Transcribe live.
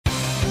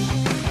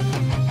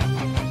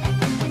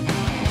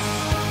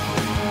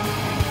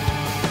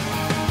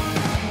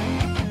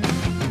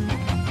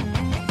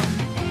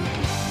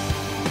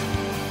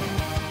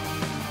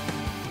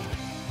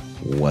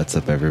What's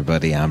up,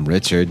 everybody? I'm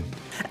Richard.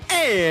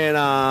 And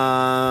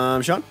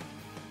I'm Sean.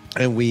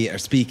 And we are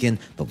speaking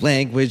the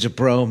language of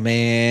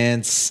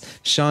bromance.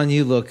 Sean,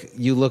 you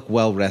look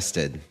well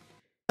rested.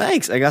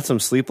 Thanks. I got some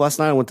sleep last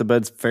night. I went to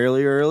bed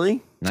fairly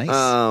early. Nice.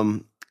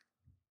 And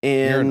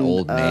You're an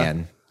old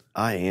man.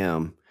 I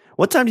am.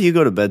 What time do you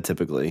go to bed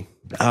typically?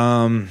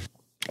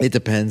 It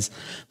depends.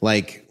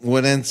 Like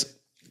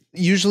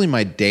usually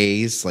my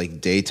days, like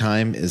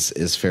daytime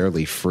is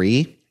fairly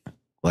free.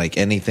 Like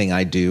anything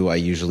I do, I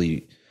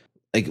usually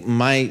like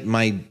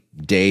my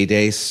day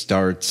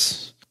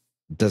doesn't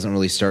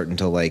really start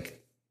until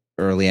like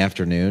early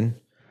afternoon.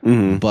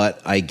 Mm-hmm. But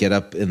I get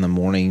up in the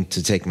morning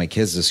to take my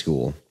kids to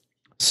school.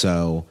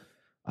 So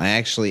I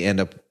actually end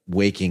up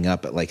waking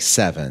up at like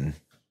 7,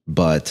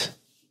 but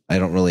I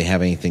don't really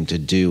have anything to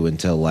do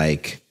until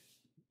like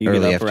you early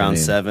get up afternoon. Around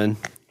 7,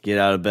 get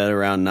out of bed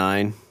around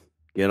 9,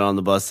 get on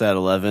the bus at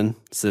 11,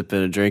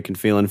 sipping a drink and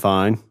feeling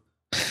fine.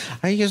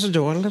 I used to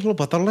do a little,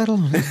 but a little.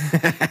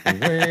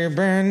 We've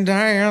been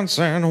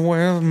dancing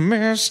with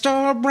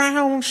Mr.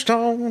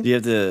 Brownstone.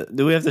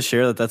 Do we have to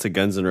share that that's a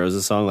Guns N'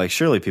 Roses song? Like,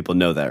 surely people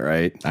know that,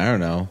 right? I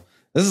don't know.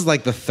 This is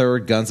like the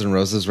third Guns N'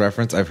 Roses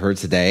reference I've heard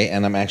today,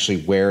 and I'm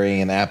actually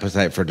wearing an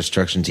Appetite for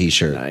Destruction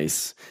t-shirt.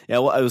 Nice. Yeah,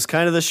 well, it was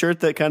kind of the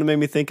shirt that kind of made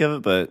me think of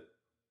it, but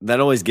that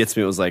always gets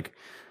me. It was like,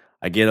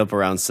 I get up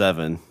around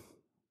 7,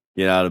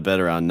 get out of bed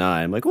around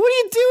 9. I'm like, what are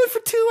you doing for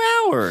 2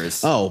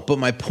 hours? Oh, but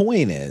my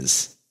point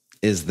is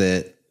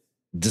that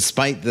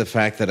despite the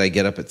fact that I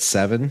get up at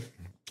 7,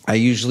 I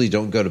usually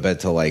don't go to bed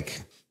till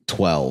like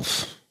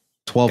 12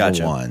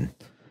 Gotcha. or 1,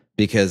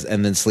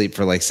 and then sleep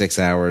for like 6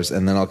 hours,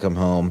 and then I'll come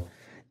home.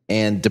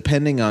 And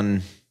depending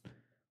on,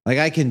 like,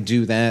 I can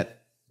do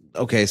that.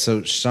 Okay,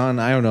 so Sean,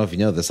 I don't know if you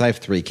know this. I have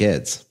 3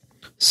 kids.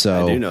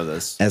 So I do know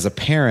this. As a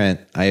parent,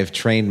 I have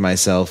trained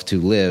myself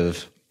to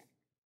live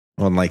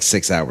on like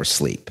 6 hours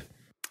sleep.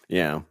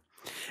 Yeah.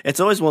 It's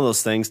always one of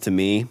those things to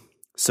me.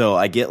 So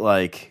I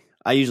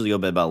usually go to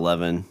bed about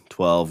 11,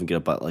 12 and get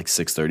up at like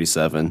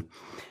 6:37.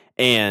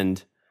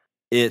 And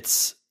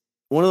it's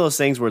one of those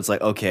things where it's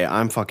like, okay,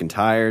 I'm fucking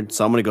tired.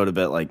 So I'm going to go to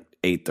bed at like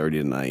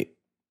 8:30 tonight.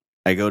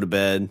 I go to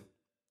bed,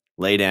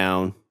 lay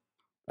down.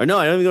 Or no,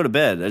 I don't even go to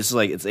bed. It's just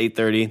like, it's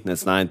 8:30,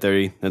 that's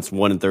 9:30, that's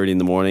 1:30 in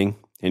the morning.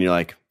 And you're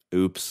like,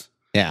 oops.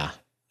 Yeah.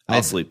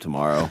 I'll sleep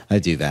tomorrow. I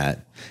do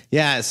that.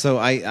 Yeah. So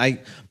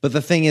but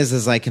the thing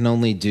is I can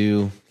only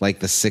do like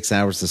the 6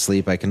 hours of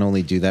sleep. I can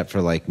only do that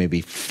for like maybe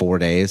 4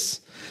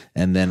 days.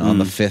 And then on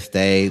the 5th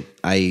day,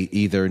 I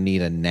either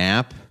need a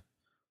nap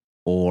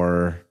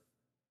or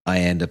I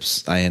end up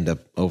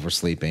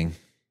oversleeping.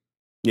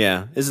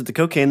 Yeah. Is it the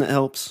cocaine that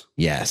helps?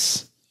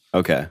 Yes.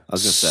 Okay. I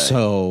was going to say.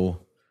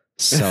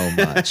 So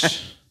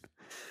much.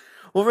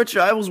 Well,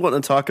 Richard, I was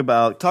wanting to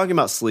talking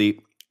about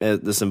sleep.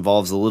 This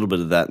involves a little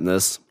bit of that in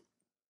this.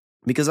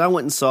 Because I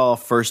went and saw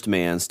First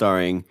Man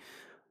starring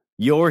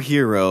your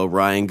hero,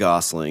 Ryan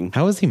Gosling.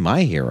 How is he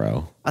my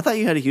hero? I thought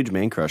you had a huge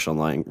man crush on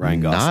Ryan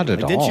Gosling. Not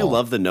at all. Didn't you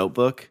love The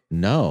Notebook?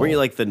 No. Weren't you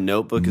like The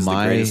Notebook is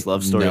the greatest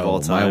love story of all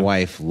time? My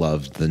wife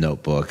loved The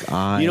Notebook.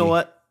 You know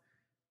what?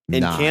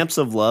 In camps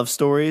of love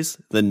stories,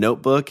 The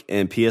Notebook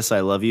and P.S.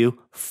 I Love You.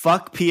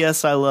 Fuck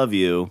P.S. I Love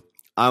You.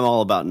 I'm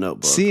all about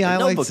Notebook. I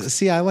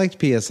liked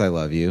P.S. I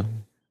Love You.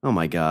 Oh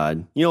my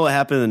God. You know what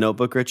happened in The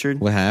Notebook,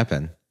 Richard? What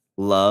happened?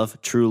 Love,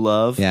 true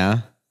love.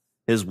 Yeah.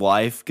 His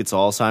wife gets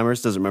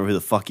Alzheimer's, doesn't remember who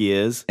the fuck he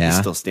is. Yeah. He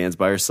still stands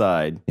by her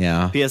side.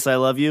 Yeah. P.S. I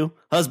love you.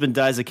 Husband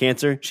dies of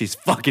cancer. She's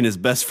fucking his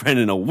best friend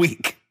in a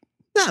week.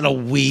 Not a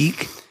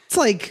week. It's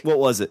like, what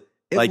was it?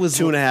 Like was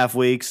 2.5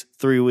 weeks,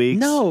 3 weeks?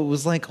 No, it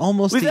was like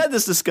almost. We've had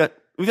this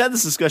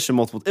discussion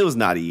multiple. It was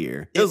not a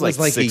year. It was like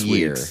 6 a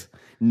year. Weeks.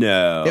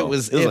 No, it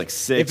was like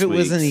 6 weeks. If it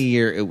wasn't a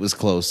year, it was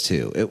close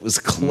to. It was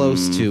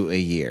close to a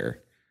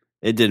year.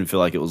 It didn't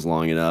feel like it was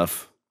long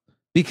enough.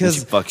 Because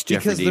she fucks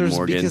Jeffrey Dean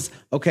Morgan.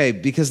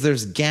 Because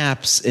there's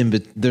gaps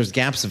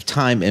of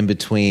time in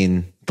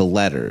between the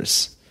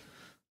letters.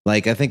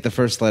 Like I think the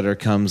first letter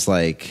comes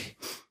like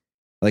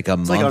a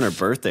month. Like on her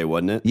birthday,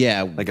 wasn't it?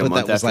 Yeah, like a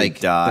month after he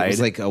died. It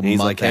was like a month he's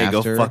like, "Hey,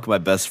 after. go fuck my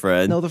best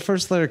friend." No, the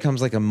first letter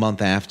comes like a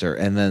month after,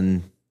 and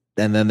then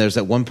there's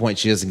at one point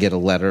she doesn't get a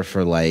letter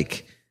for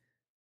like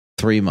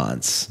 3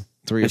 months.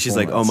 And she's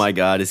like, "Oh my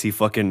God, is he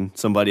fucking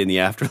somebody in the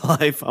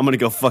afterlife? I'm gonna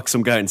go fuck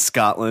some guy in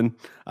Scotland,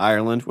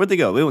 Ireland. Where'd they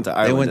go? They went to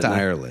Ireland. They went to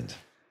Ireland.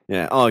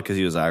 Yeah. Oh, because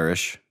he was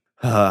Irish.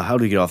 How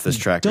do we get off this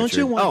track?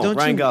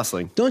 Ryan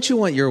Gosling. Don't you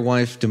want your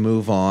wife to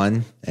move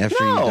on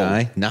after you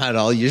die? Not at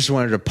all. You just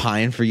want her to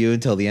pine for you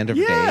until the end of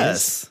her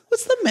days.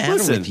 What's the matter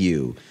with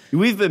you?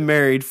 We've been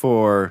married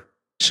for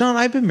Sean.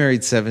 I've been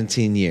married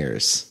 17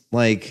 years.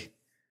 Like,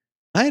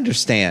 I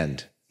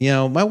understand. You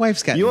know, my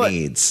wife's got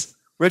needs.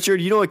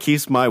 Richard, you know what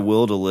keeps my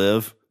will to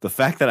live? The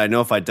fact that I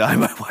know if I die,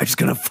 my wife's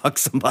going to fuck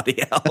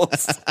somebody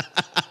else.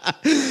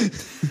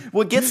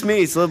 What gets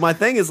me, so my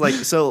thing is like,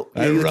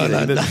 I run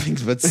on nothing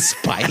but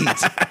spite.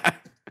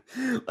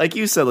 Like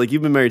you said, like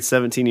you've been married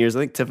 17 years. I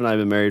think Tiff and I have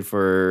been married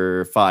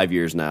for 5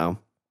 years now.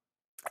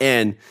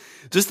 And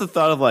just the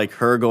thought of like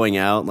her going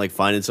out and like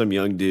finding some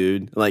young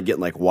dude and like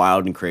getting like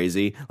wild and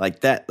crazy, like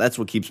that's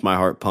what keeps my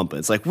heart pumping.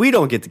 It's like, we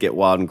don't get to get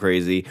wild and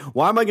crazy.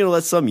 Why am I going to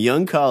let some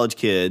young college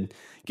kid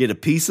get a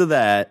piece of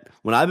that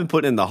when I've been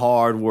putting in the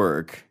hard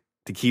work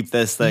to keep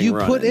this thing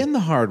running? You put in the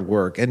hard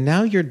work and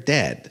now you're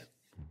dead.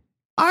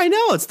 I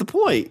know, it's the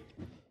point.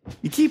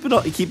 You keep it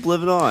on, you keep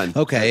living on.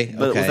 Okay.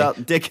 But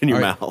without dick in your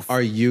mouth.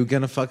 Are you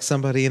going to fuck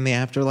somebody in the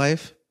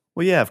afterlife?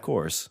 Well, yeah, of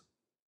course.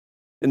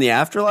 In the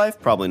afterlife?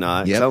 Probably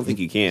not. Yep. I don't think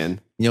you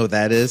can. You know what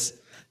that is?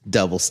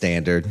 Double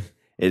standard.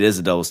 It is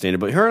a double standard,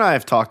 but her and I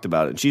have talked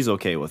about it, and she's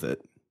okay with it.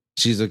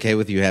 She's okay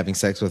with you having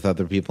sex with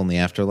other people in the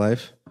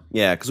afterlife?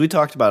 Yeah, because we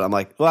talked about it. I'm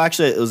like, well,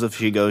 actually, it was if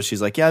she goes,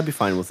 she's like, yeah, I'd be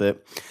fine with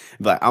it.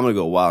 But I'm going to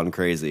go wild and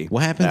crazy.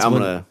 What happens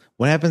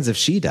what happens if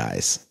she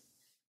dies?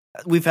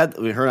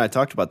 Her and I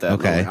talked about that.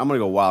 Okay. I'm going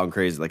to go wild and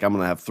crazy. Like, I'm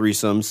going to have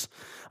threesomes.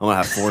 I'm going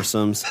to have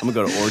foursomes. I'm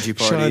going to go to orgy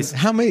parties. Sean,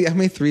 how many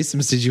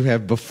threesomes did you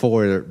have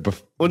before?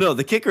 Well, no,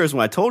 the kicker is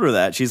when I told her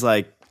that, she's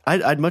like,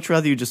 I'd much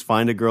rather you just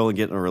find a girl and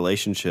get in a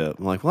relationship.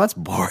 I'm like, well, that's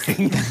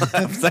boring.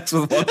 Have sex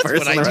with one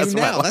person. That's what I do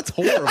now. That's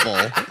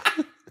horrible.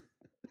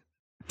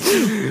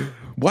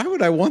 Why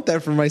would I want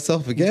that for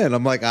myself again?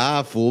 I'm like,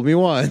 fool me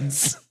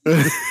once.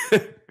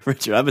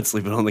 Richard, I've been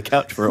sleeping on the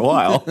couch for a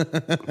while.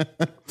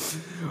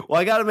 Well,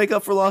 I got to make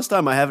up for lost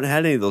time. I haven't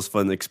had any of those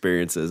fun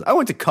experiences. I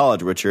went to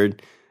college,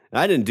 Richard.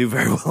 I didn't do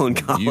very well in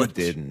college. You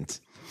didn't.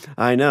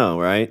 I know,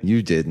 right?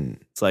 You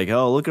didn't. It's like,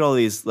 oh, look at all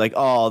these, like,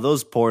 oh,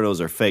 those pornos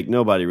are fake.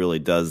 Nobody really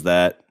does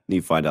that. And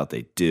you find out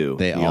they do.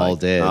 They all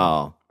did.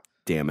 Oh,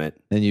 damn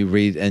it. And you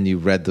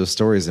read those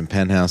stories in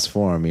Penthouse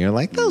Forum. You're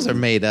like, those are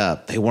made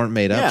up. They weren't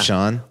made up,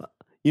 Sean.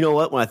 You know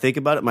what? When I think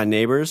about it, my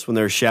neighbors, when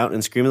they're shouting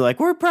and screaming, like,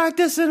 we're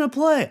practicing a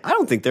play. I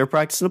don't think they're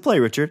practicing a play,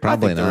 Richard.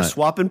 Probably I think they were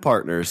swapping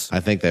partners. I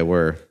think they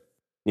were.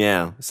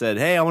 Yeah. Said,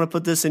 hey, I want to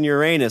put this in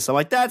Uranus. I'm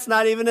like, that's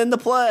not even in the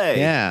play.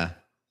 Yeah.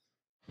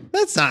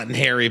 That's not in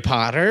Harry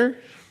Potter.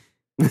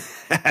 They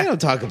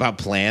don't talk about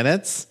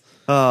planets.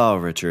 Oh,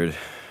 Richard.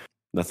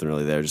 Nothing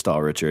really there. Just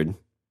all Richard.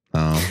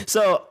 Oh.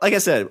 So, like I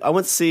said, I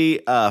went to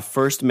see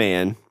First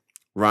Man,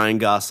 Ryan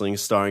Gosling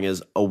starring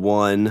as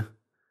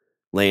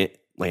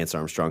Lance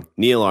Armstrong.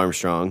 Neil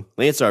Armstrong.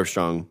 Lance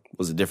Armstrong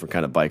was a different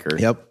kind of biker.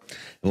 Yep.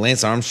 And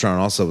Lance Armstrong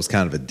also was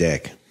kind of a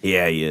dick.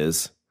 Yeah, he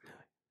is.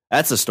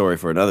 That's a story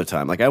for another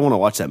time. Like, I want to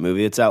watch that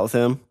movie that's out with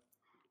him.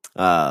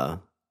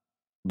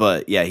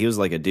 But yeah, he was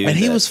like a dude. And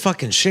he was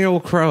fucking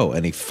Sheryl Crow,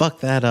 and he fucked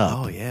that up.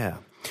 Oh, yeah.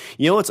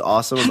 You know what's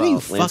awesome How about do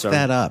you Lance fuck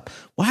that up?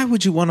 Why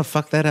would you want to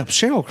fuck that up?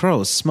 Sheryl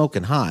Crow is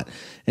smoking hot,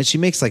 and she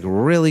makes like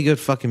really good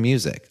fucking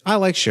music. I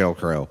like Sheryl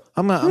Crow.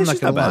 I'm not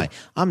gonna lie.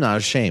 I'm not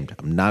ashamed.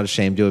 I'm not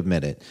ashamed to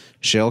admit it.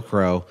 Sheryl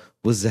Crow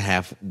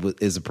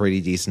is a pretty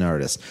decent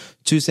artist.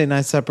 Tuesday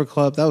Night Supper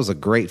Club, that was a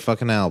great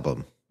fucking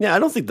album. Yeah, I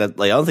don't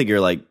think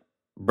you're like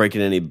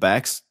breaking any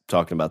backs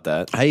talking about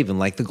that. I even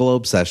like the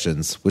Globe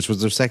Sessions, which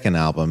was their second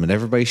album, and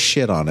everybody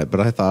shit on it,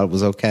 but I thought it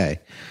was okay.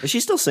 Is she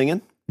still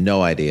singing?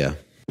 No idea.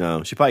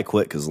 No, she probably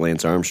quit because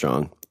Lance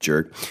Armstrong,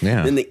 jerk.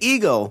 Yeah. And the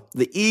ego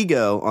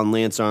on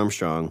Lance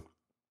Armstrong,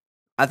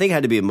 I think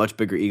had to be a much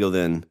bigger ego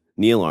than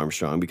Neil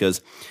Armstrong,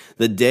 because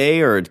the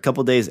day or a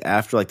couple days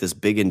after like this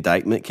big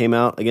indictment came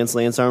out against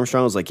Lance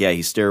Armstrong, it was like, yeah,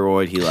 he's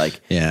steroid. He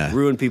like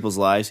ruined people's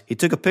lives. He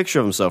took a picture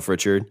of himself,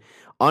 Richard,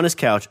 on his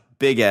couch,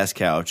 big ass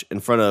couch, in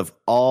front of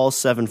all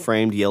 7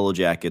 framed yellow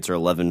jackets or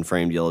 11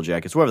 framed yellow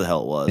jackets, whatever the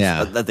hell it was.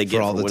 Yeah. That they get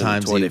for all the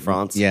times Tour de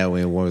France. Yeah,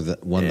 we won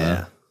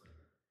the.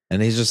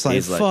 And he's just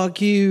like,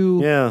 fuck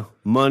you. Yeah.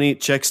 Money,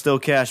 check, still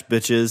cash,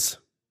 bitches.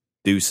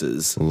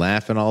 Deuces.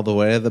 Laughing all the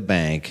way to the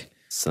bank.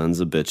 Sons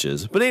of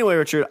bitches. But anyway,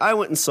 Richard, I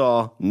went and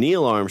saw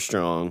Neil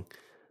Armstrong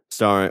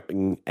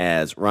starring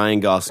as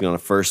Ryan Gosling on A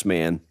First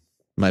Man.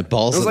 My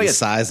balls are the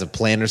size of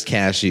Planters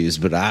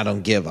cashews, but I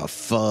don't give a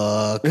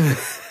fuck.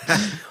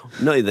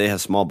 No, they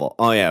have small balls.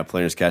 Oh, yeah,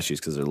 Planters cashews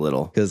because they're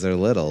little. Because they're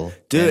little.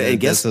 Dude, and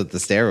guess what the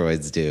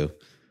steroids do.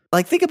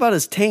 Like, think about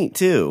his taint,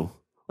 too.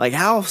 Like,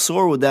 how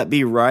sore would that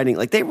be riding?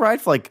 Like, they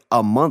ride for like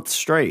a month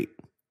straight.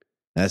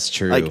 That's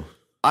true. Like,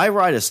 I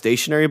ride a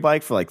stationary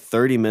bike for like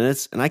 30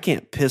 minutes, and I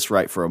can't piss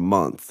right for a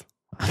month.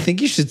 I think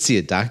you should see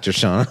a doctor,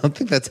 Sean. I don't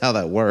think that's how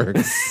that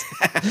works.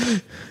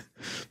 I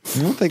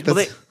don't think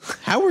that's...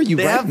 how are you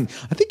riding?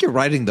 I think you're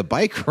riding the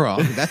bike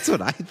wrong. That's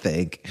what I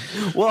think.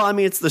 Well, I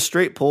mean, it's the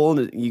straight pull,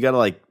 and you got to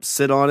like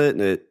sit on it,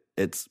 and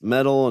it's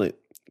metal, and it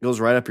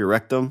goes right up your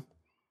rectum.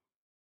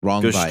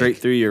 Wrong goes bike. Straight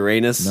through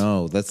Uranus.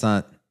 No, that's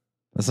not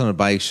a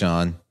bike,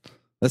 Sean.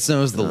 That's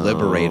known as the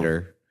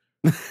Liberator.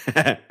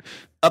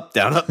 Up,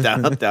 down, up,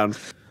 down, up, down.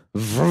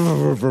 It's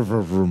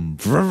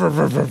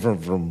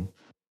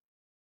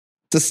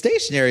a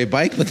stationary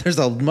bike, but there's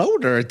a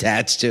motor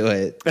attached to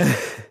it.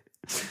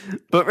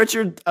 But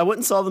Richard, I went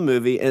and saw the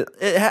movie, and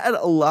it had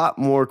a lot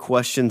more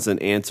questions than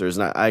answers.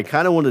 And I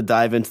kind of want to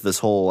dive into this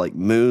whole like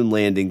moon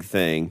landing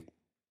thing.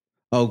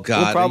 Oh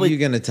God, are you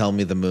going to tell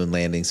me the moon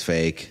landing's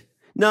fake?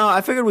 No,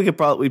 I figured we'd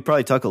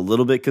probably talk a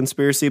little bit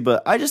conspiracy,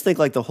 but I just think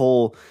like the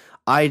whole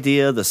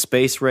idea, the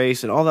space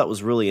race, and all that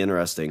was really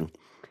interesting.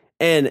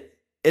 And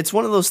it's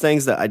one of those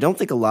things that I don't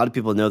think a lot of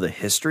people know the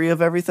history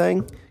of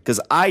everything, because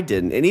I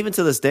didn't. And even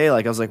to this day,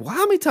 like I was like, well,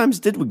 how many times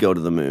did we go to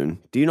the moon?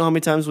 Do you know how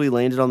many times we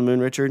landed on the moon,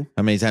 Richard?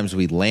 How many times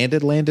we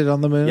landed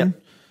on the moon?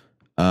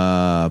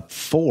 Yep.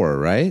 4,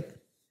 right?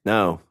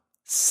 No,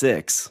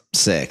 6.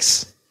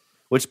 6.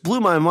 Which blew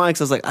my mind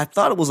because I was like, I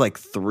thought it was like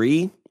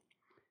 3,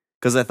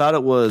 because I thought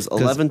it was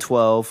 11,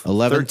 12,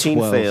 13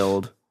 12.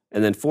 failed,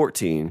 and then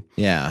 14.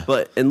 Yeah.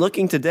 But in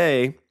looking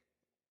today,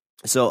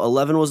 so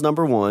 11 was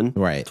number 1,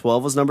 Right.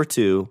 12 was number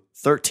 2,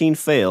 13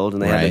 failed,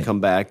 and they had to come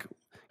back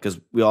because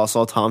we all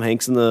saw Tom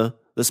Hanks in the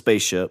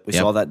spaceship. We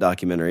saw that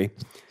documentary.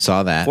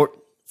 Saw that.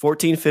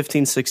 14,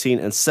 15, 16,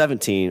 and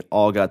 17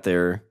 all got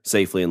there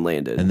safely and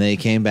landed. And then he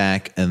came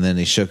back, and then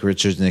he shook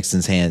Richard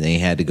Nixon's hand, and he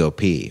had to go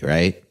pee,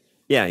 right?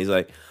 Yeah, he's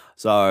like,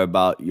 sorry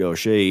about your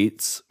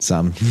sheets.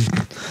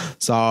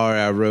 Sorry,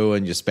 I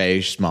ruined your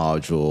space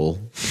module.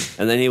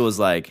 And then he was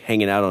like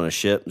hanging out on a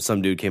ship, and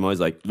some dude came on. He's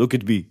like, look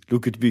at me.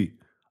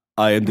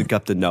 I am the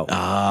captain now.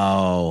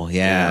 Oh,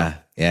 yeah.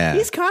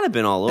 He's kind of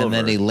been all over. And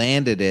then he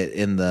landed it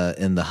in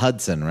the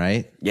Hudson,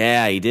 right?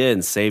 Yeah, he did,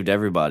 and saved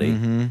everybody.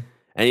 Mm-hmm.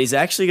 And he's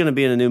actually going to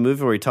be in a new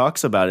movie where he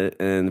talks about it,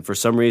 and for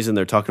some reason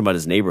they're talking about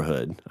his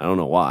neighborhood. I don't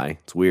know why.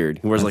 It's weird.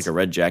 He wears like a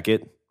red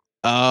jacket.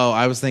 Oh,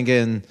 I was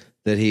thinking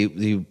that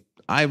he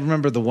I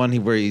remember the one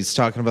where he's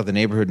talking about the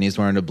neighborhood and he's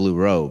wearing a blue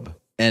robe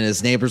and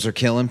his neighbors are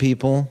killing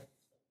people.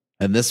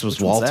 And this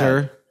was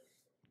Walter.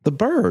 The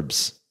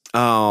Burbs.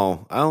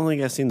 Oh, I don't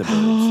think I've seen The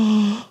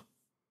Burbs.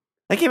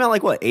 That came out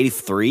like what,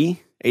 83,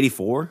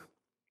 84?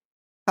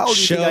 How old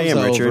do you think I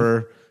am,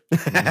 Richard?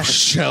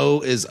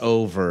 Show is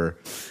over.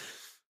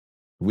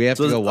 We have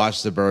to go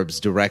watch The Burbs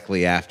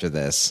directly after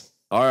this.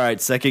 All right,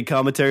 second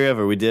commentary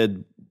ever. We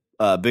did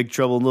Big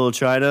Trouble in Little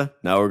China.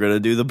 Now we're going to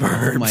do The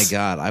Burbs. Oh my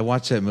God. I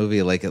watch that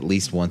movie like at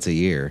least once a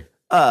year.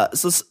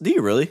 So do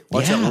you really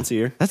watch that once a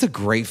year? That's a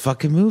great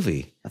fucking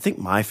movie. I think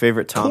my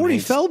favorite Tom Corey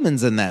Hanks.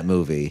 Feldman's in that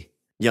movie.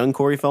 Young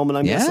Corey Feldman,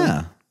 I'm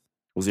guessing?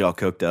 Was he all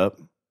coked up?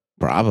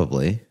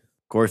 Probably.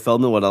 Corey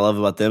Feldman, what I love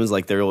about them is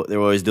like they're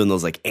always doing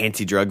those like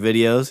anti-drug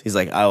videos. He's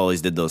like, I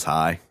always did those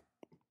high.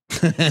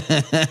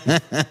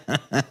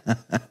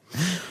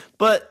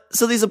 But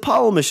so these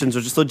Apollo missions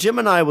are just, so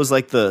Gemini was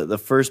like the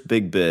first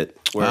big bit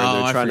where they're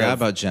trying I forgot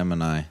about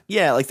Gemini.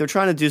 Yeah, like they're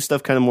trying to do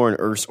stuff kind of more in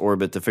Earth's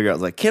orbit to figure out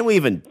like, can we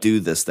even do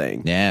this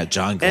thing? Yeah,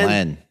 John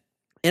Glenn.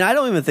 And I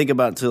don't even think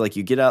about it until like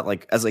you get out,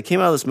 like as I came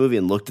out of this movie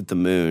and looked at the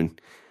moon.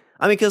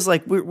 I mean, because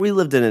like we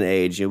lived in an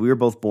age, we were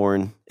both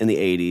born in the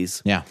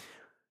 80s. Yeah.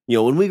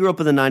 When we grew up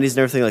in the 90s and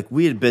everything, like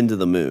we had been to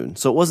the moon.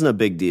 So it wasn't a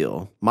big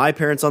deal. My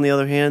parents, on the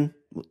other hand,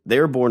 they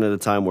were born at a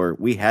time where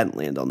we hadn't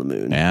landed on the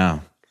moon. Yeah.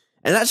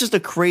 And that's just a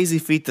crazy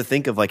feat to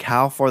think of, like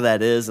how far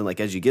that is. And like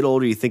as you get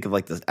older, you think of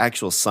like the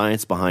actual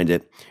science behind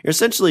it. You're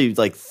essentially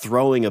like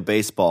throwing a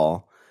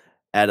baseball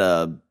at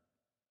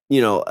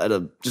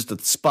just a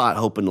spot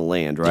hoping to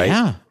land, right?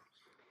 Yeah.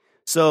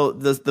 So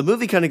the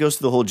movie kind of goes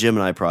through the whole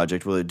Gemini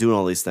project where they're doing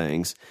all these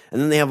things.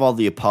 And then they have all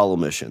the Apollo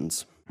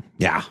missions.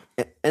 Yeah.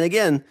 And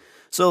again,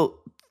 so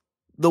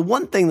the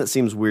one thing that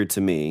seems weird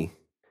to me,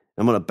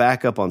 I'm going to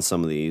back up on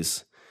some of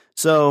these.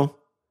 So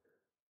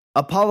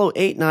Apollo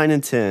 8, 9,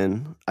 and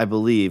 10, I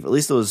believe, at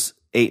least it was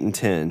 8 and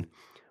 10,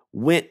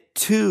 went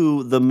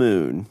to the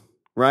moon,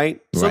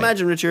 right? So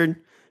imagine, Richard,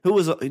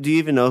 do you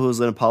even know who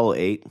was in Apollo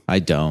 8? I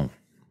don't.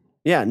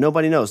 Yeah,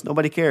 nobody knows.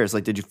 Nobody cares.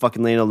 Like, did you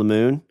fucking land on the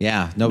moon?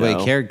 Yeah,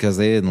 nobody cared because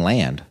they didn't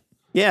land.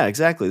 Yeah,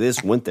 exactly. They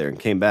just went there and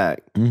came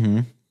back.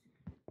 Mm-hmm.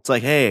 It's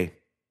like, hey,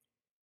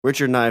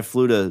 Richard and I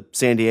flew to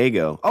San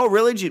Diego. Oh,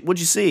 really? What'd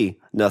you see?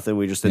 Nothing.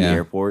 We just in the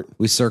airport.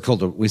 We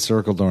circled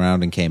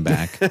around and came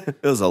back.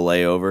 It was a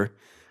layover.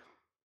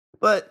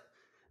 But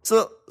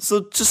so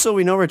just so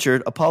we know,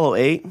 Richard, Apollo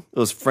 8, it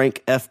was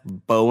Frank F.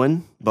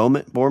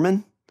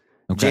 Borman,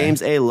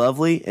 James A.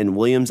 Lovely, and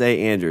Williams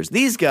A. Andrews.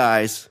 These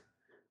guys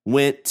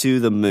went to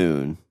the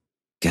moon.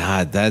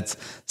 God,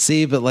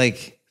 but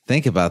like,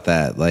 think about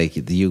that. Like,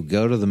 you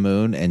go to the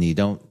moon and you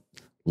don't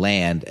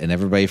land and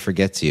everybody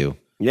forgets you.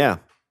 Yeah.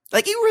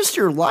 Like, you risked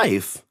your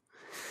life.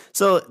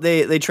 So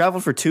they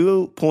traveled for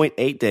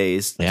 2.8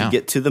 days to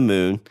get to the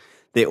moon.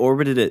 They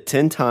orbited it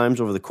 10 times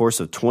over the course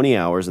of 20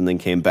 hours and then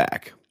came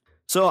back.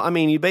 So, I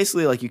mean, you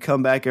basically, like, you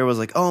come back, everyone's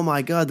like, oh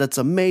my God, that's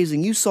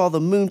amazing. You saw the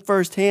moon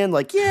firsthand.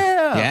 Like,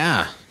 yeah.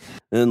 Yeah.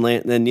 And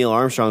then Neil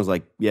Armstrong's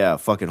like, yeah,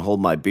 fucking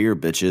hold my beer,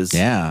 bitches.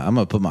 Yeah, I'm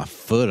going to put my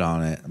foot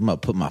on it. I'm going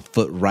to put my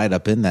foot right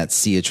up in that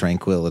sea of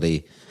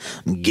tranquility.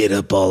 Get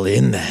up all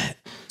in that.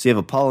 So you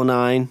have Apollo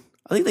 9.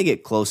 I think they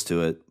get close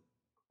to it.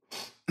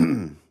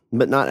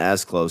 But not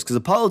as close, because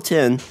Apollo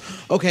 10.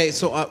 Okay,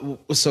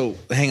 so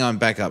hang on,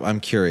 back up. I'm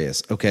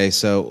curious. Okay,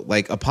 so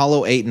like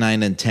Apollo 8,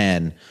 9, and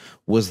 10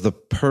 was the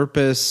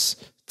purpose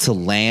to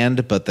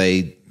land, but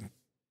they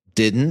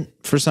didn't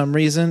for some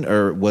reason,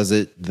 or was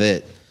it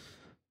that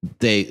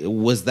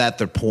was that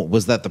the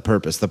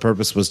purpose? The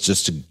purpose was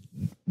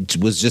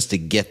just to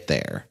get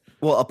there.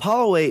 Well,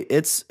 Apollo 8,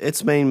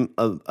 its main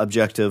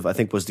objective, I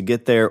think, was to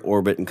get there,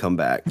 orbit, and come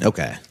back.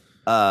 Okay.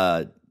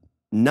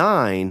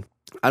 9.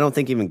 I don't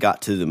think even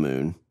got to the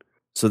moon.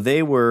 So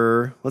they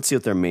were, let's see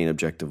what their main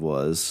objective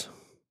was.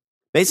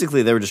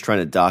 Basically, they were just trying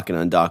to dock and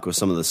undock with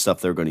some of the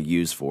stuff they were going to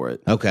use for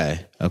it.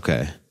 Okay.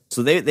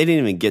 So they didn't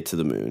even get to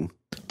the moon.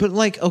 But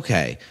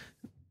okay,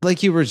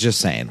 like you were just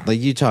saying, like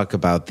you talk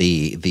about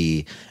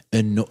the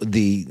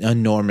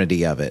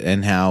enormity of it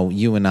and how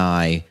you and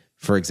I,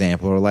 for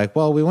example, are like,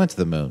 well, we went to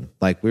the moon,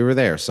 like we were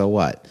there, so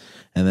what?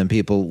 And then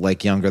people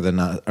like younger than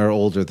us or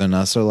older than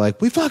us are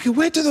like, we fucking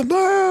went to the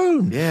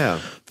moon. Yeah.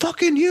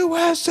 Fucking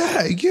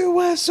USA.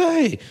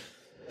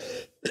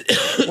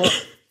 Well,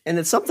 and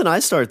it's something I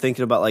started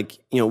thinking about, like,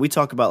 we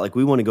talk about, like,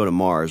 we want to go to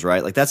Mars,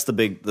 right? Like, that's the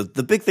big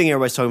thing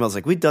everybody's talking about is,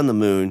 like, we've done the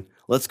moon.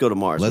 Let's go to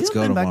Mars. Let's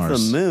go to back Mars.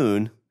 to the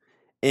moon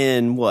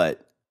in,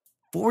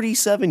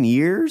 47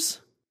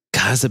 years?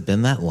 God, has it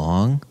been that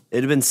long?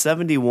 It had been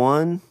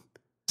 71.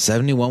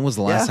 71 was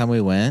the last time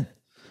we went?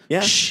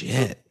 Yeah.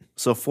 Shit.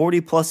 So 40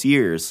 plus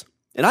years.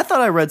 And I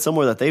thought I read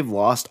somewhere that they've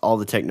lost all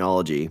the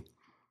technology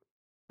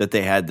that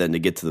they had then to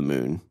get to the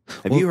moon.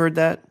 Have you heard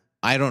that?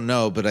 I don't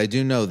know, but I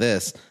do know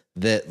this,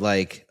 that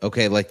like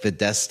the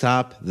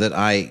desktop that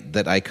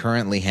I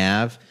currently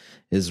have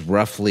is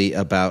roughly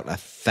about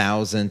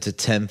 1,000 to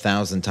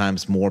 10,000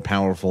 times more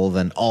powerful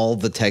than all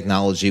the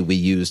technology we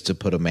use to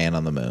put a man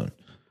on the moon.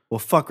 Well,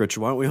 fuck,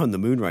 Richard, why aren't we on the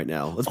moon right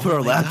now? Let's put our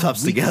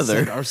laptops together. We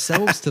can send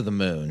ourselves to the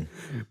moon.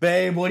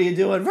 Babe, what are you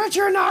doing?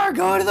 Richard and I are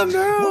going to the moon.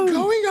 We're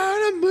going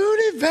on a moon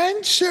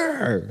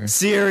adventure.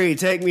 Siri,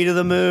 take me to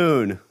the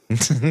moon.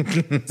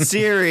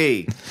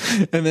 Siri.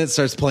 And then it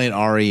starts playing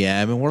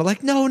REM, and we're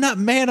like, no, not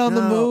man on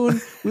the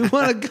moon. We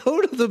want to go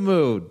to the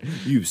moon.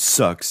 You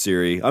suck,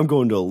 Siri. I'm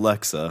going to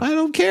Alexa. I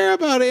don't care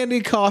about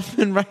Andy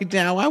Kaufman right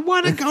now. I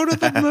want to go to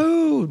the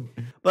moon.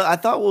 But I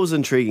thought what was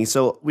intriguing,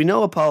 so we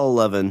know Apollo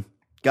 11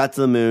 got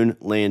to the moon,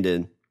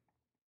 landed.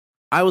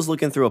 I was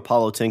looking through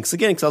Apollo 10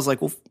 because I was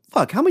like, well,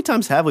 fuck, how many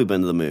times have we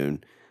been to the moon?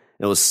 And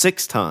it was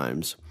 6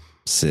 times.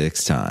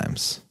 6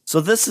 times. So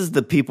this is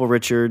the people,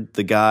 Richard,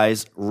 the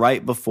guys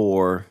right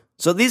before.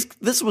 So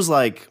this was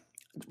like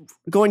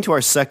going to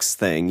our sex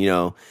thing,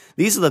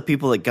 These are the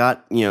people that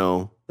got,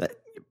 that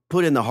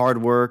put in the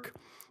hard work,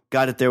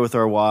 got it there with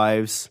our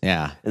wives.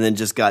 Yeah. And then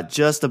just got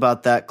just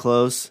about that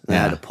close and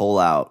had to pull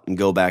out and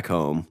go back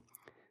home.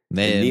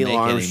 They didn't Neil make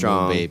Armstrong,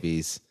 any moon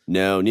babies.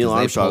 No, Neil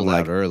Armstrong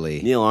out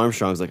early. Neil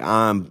Armstrong's like,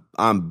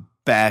 I'm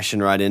bashing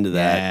right into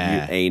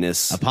that, you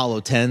anus. Apollo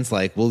 10's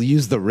like, we'll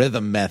use the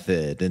rhythm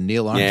method, and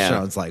Neil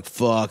Armstrong's like,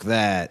 fuck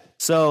that.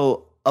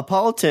 So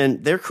Apollo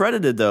 10, they're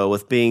credited though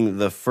with being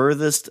the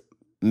furthest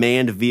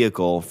manned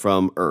vehicle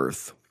from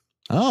Earth.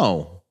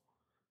 Oh,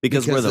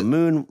 because where the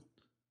moon,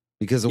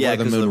 because of where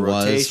the moon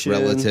was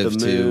relative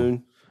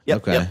to.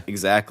 Yep,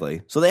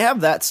 exactly. So they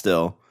have that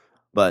still,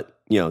 but.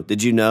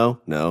 Did you know?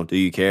 No. Do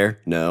you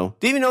care? No.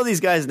 Do you even know these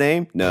guys'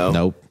 name? No.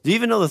 Nope. Do you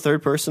even know the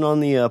third person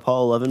on the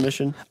Apollo 11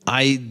 mission?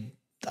 I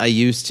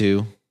used to.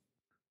 It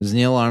was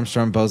Neil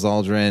Armstrong, Buzz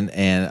Aldrin,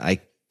 and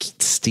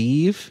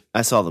Steve.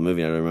 I saw the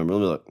movie. I don't remember. Let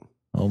me look.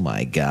 Oh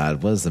my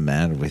God. What is the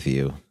matter with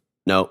you?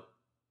 No.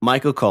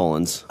 Michael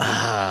Collins.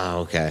 Ah,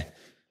 okay.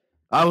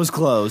 I was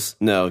close.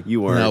 No,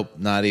 you weren't. Nope,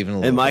 not even a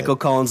little And Michael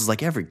bit. Collins is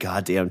like every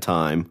goddamn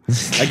time.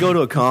 I go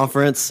to a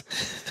conference.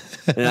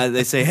 And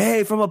they say,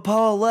 hey, from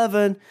Apollo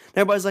 11.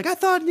 Everybody's like, I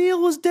thought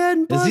Neil was dead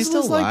and Buzz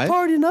still was like alive?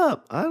 partying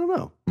up. I don't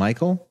know.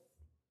 Michael?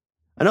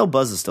 I know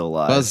Buzz is still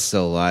alive. Buzz is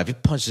still alive. He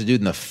punched the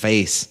dude in the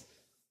face.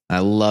 I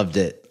loved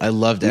it. I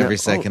loved every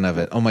second of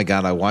it. Oh my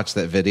God, I watched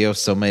that video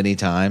so many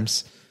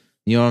times.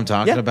 You know what I'm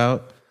talking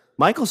about?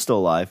 Michael's still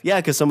alive. Yeah,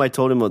 because somebody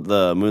told him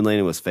the moon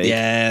landing was fake.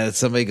 Yeah,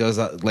 somebody goes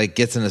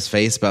gets in his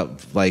face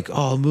about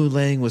oh, moon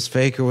landing was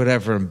fake or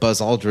whatever. And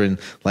Buzz Aldrin,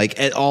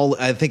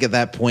 I think at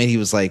that point he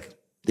was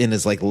in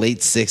his late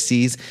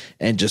 60s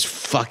and just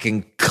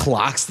fucking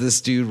clocks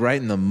this dude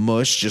right in the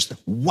mush, just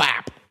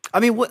whap.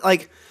 I mean,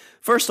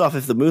 first off,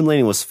 if the moon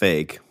landing was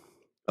fake,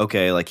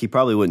 okay, he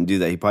probably wouldn't do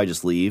that. He'd probably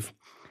just leave.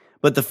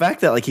 But the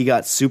fact that he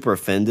got super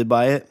offended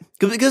by it,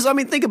 because I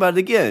mean, think about it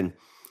again.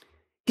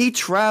 He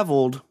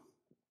traveled.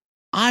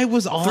 I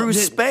was through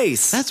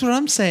space. That's what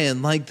I'm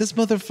saying. This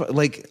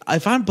motherfucker.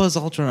 If I'm Buzz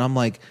Aldrin, I'm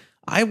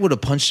I would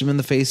have punched him in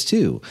the face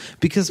too.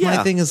 Because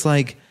my thing is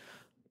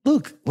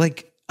look,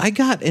 I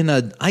got in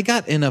a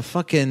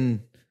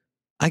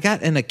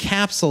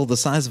capsule the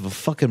size of a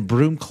fucking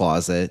broom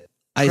closet.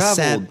 I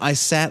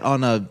sat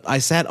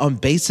on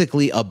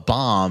basically a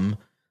bomb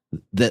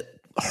that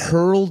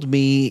hurled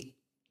me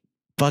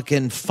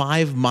fucking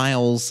 5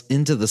 miles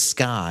into the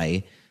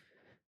sky.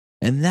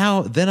 And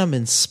then I'm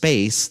in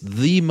space,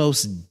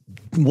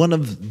 one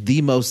of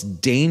the most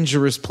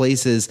dangerous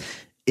places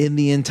in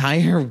the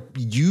entire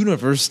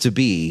universe to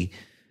be.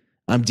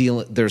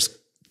 There's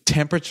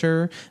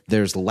temperature,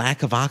 there's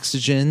lack of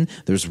oxygen,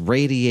 there's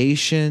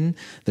radiation,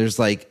 there's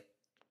 2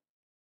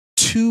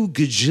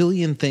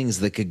 gajillion things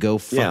that could go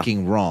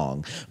fucking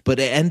wrong, but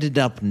it ended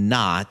up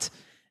not.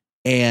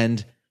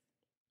 And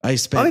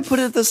let me put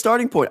it at the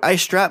starting point. I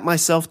strapped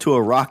myself to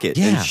a rocket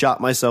and shot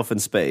myself in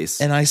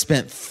space. And I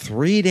spent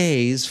 3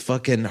 days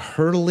fucking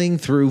hurtling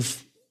through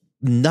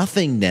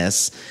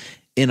nothingness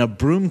in a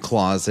broom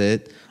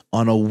closet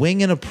on a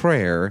wing and a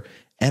prayer.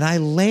 And I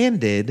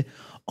landed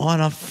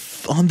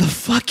on the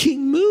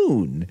fucking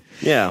moon.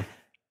 Yeah.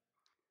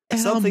 And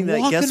Something I'm that,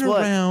 walking guess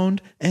what?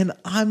 around and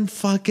I'm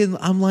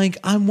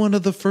one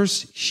of the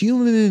first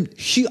human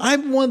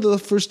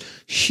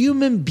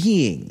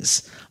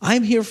beings.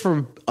 I'm here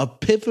for a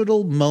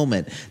pivotal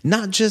moment,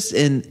 not just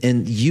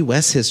in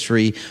US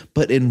history,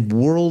 but in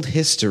world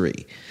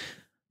history.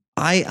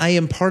 I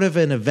am part of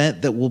an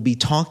event that will be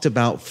talked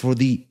about for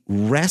the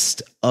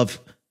rest of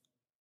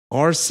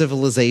our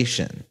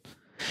civilization.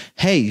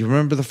 Hey, you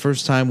remember the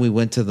first time we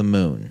went to the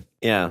moon?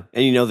 Yeah.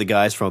 And the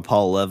guys from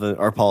Apollo 11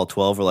 or Apollo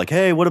 12 were like,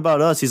 hey, what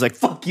about us? He's like,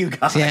 fuck you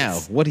guys. Yeah,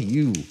 what are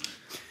you?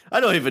 I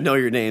don't even know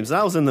your names.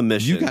 I was in the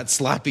mission. You got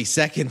sloppy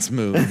seconds,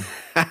 moon.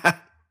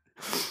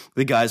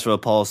 The guys from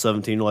Apollo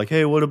 17 were like,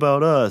 hey, what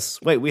about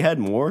us? Wait, we had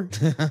more?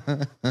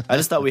 I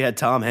just thought we had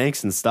Tom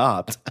Hanks and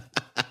stopped.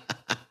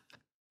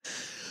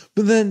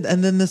 But then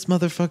this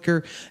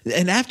motherfucker,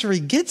 and after he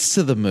gets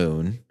to the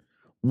moon,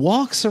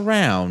 walks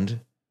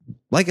around,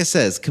 like I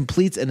says,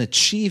 completes an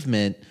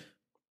achievement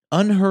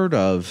unheard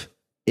of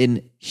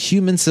in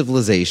human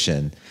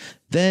civilization,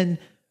 then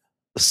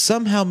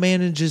somehow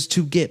manages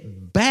to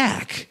get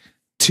back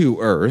to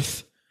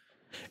Earth.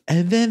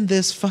 And then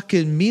this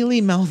fucking mealy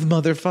mouth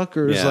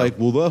motherfucker is like,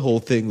 well, that whole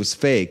thing was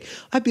fake.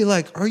 I'd be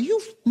like, are you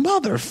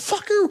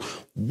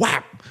motherfucker?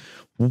 Wow.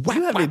 You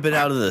haven't been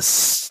out of the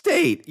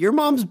state, your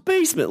mom's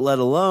basement, let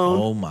alone.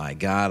 Oh my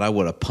God, I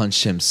would have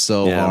punched him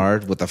so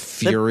hard with the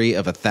fury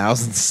of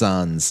 1,000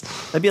 suns.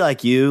 That'd be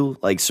like you,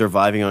 like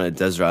surviving on a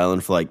desert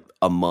island for like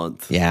a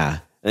month. Yeah.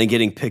 And then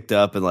getting picked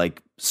up and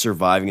like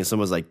surviving, and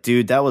someone's like,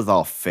 dude, that was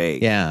all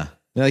fake. Yeah.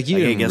 Like you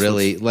didn't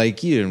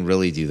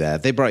really do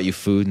that. They brought you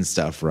food and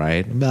stuff,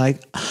 right? I'm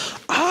like,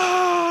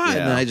 and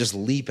then I just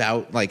leap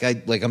out like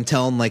I'm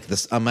telling like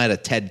this. I'm at a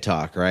TED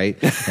talk, right?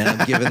 And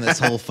I'm giving this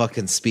whole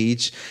fucking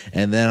speech,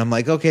 and then I'm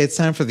like, okay, it's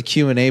time for the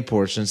Q&A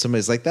portion.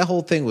 Somebody's like, that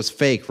whole thing was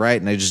fake,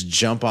 right? And I just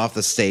jump off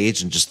the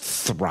stage and just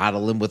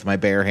throttle him with my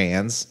bare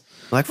hands.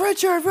 Like,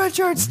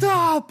 Richard,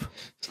 stop!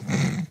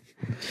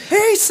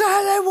 He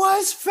said it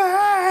was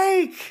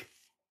fake.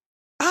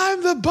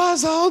 I'm the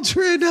Buzz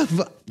Aldrin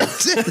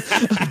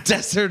of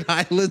Desert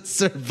Island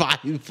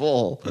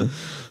Survival.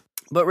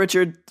 But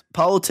Richard,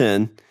 Apollo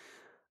 10,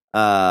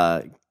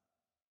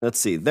 let's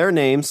see, their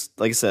names,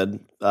 like I said,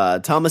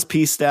 Thomas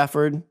P.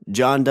 Stafford,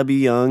 John W.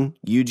 Young,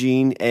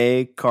 Eugene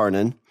A.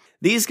 Carnan.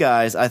 These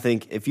guys, I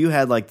think, if you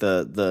had like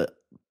the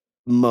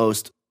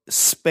most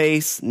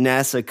space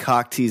NASA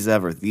cocktease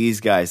ever, these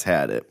guys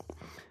had it.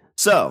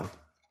 So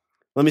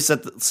let me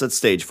set the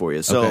stage for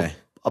you. So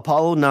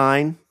Apollo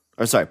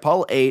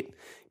 8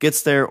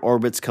 gets there,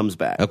 orbits, comes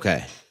back.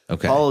 Okay.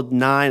 Apollo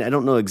 9, I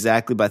don't know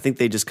exactly, but I think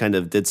they just kind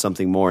of did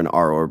something more in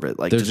our orbit.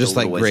 Like they're just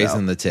like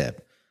grazing out. the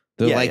tip.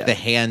 They're like the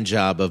hand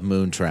job of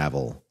moon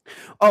travel.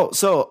 Oh,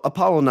 so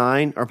Apollo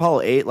 9 or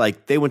Apollo 8,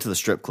 like they went to the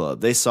strip club.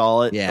 They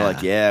saw it. Yeah. They're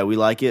like, yeah, we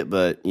like it,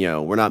 but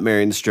we're not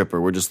marrying the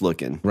stripper. We're just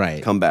looking.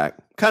 Right. Come back.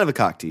 Kind of a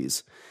cock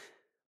tease.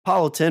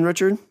 Apollo 10,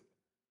 Richard,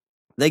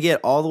 they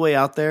get all the way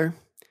out there,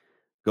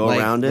 go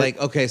around it. Like,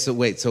 okay, so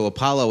wait. So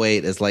Apollo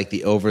 8 is like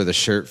the over the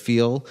shirt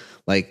feel.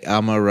 Like,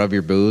 I'm going to rub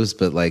your boobs,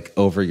 but like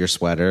over your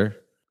sweater.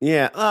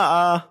 Yeah.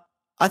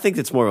 I think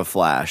it's more of a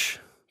flash,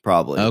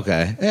 probably.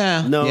 Okay.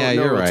 Yeah. No,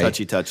 you're right.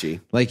 Touchy.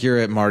 Like you're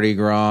at Mardi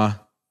Gras,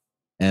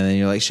 and then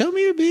you're like, show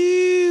me your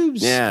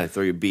boobs. Yeah,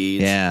 throw your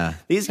beads. Yeah.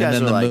 These guys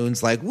and then are the like,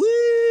 moon's like, woo!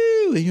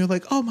 And you're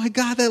like, oh my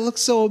God, that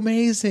looks so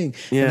amazing.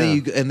 Yeah.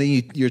 And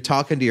then you're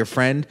talking to your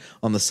friend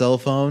on the cell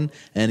phone,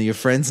 and your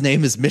friend's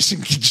name is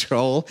Mission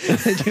Control.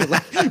 And you're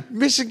like,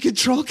 Mission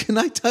Control, can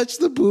I touch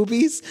the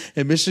boobies?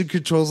 And Mission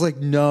Control's like,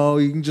 no,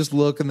 you can just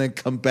look and then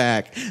come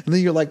back. And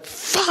then you're like,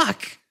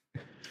 fuck.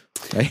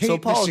 I hate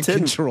Apollo Mission 10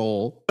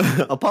 Control.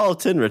 Apollo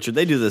 10, Richard,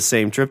 they do the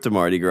same trip to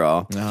Mardi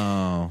Gras.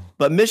 No.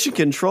 But Mission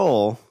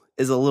Control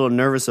is a little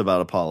nervous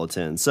about Apollo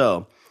 10.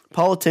 So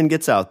Apollo 10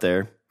 gets out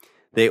there.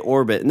 They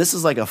orbit, and this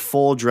is like a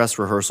full dress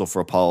rehearsal for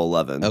Apollo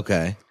 11.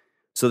 Okay.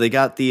 So they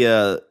got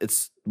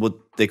it's what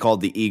they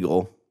called the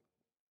Eagle.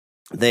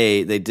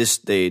 They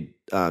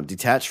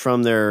detach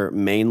from their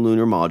main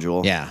lunar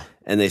module. Yeah.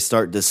 And they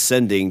start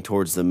descending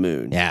towards the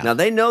moon. Yeah. Now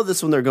they know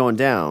this when they're going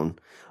down,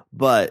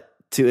 but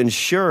to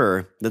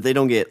ensure that they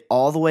don't get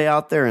all the way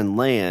out there and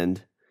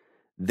land,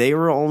 they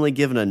were only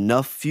given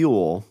enough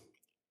fuel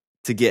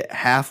to get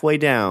halfway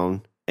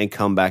down and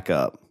come back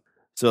up.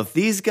 So if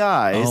these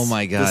guys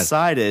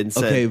decided and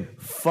said,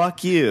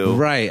 fuck you.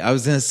 Right. I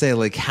was going to say,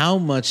 like, how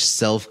much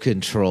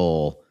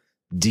self-control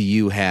do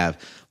you have?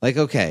 Like,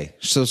 okay,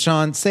 so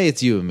Shawn, say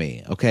it's you and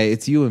me. Okay,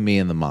 it's you and me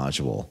in the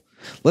module.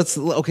 Let's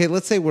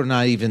say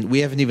we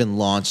haven't even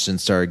launched and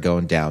started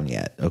going down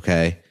yet.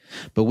 Okay.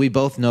 But we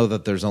both know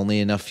that there's only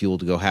enough fuel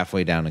to go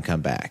halfway down and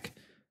come back.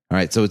 All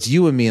right. So it's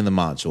you and me in the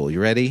module. You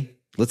ready?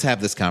 Let's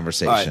have this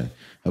conversation. Right.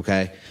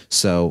 Okay.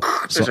 So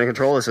Mission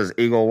Control, this is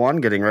Eagle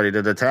 1 getting ready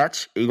to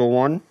detach. Eagle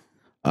 1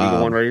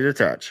 ready to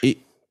detach.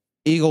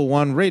 Eagle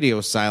 1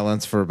 radio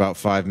silence for about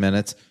 5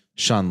 minutes.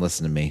 Shawn,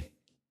 listen to me.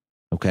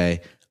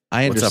 Okay.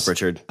 What's up,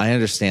 Richard? I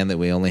understand that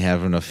we only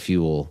have enough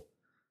fuel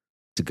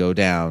to go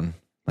down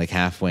like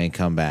halfway and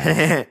come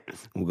back.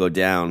 We'll go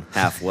down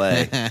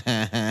halfway. Get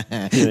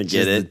it?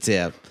 The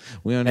tip.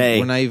 We're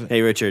not even.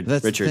 Hey, Richard.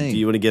 That's Richard, the thing. do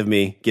you want to give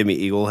me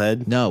eagle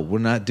head? No, we're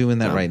not doing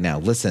that right now.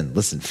 Listen,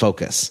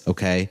 focus.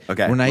 Okay.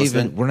 Okay.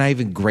 We're not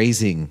even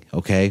grazing.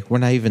 Okay. We're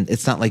not even.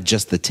 It's not like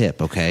just the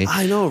tip. Okay.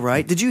 I know,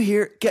 right? Did you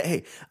hear?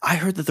 Hey, I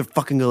heard that they're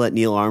fucking gonna let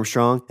Neil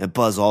Armstrong and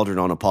Buzz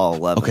Aldrin on Apollo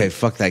 11. Okay.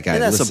 Fuck that guy.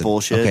 And that's some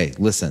bullshit. Okay.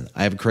 Listen,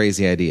 I have a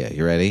crazy idea.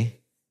 You ready?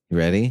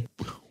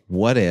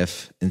 What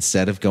if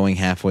instead of going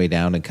halfway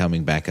down and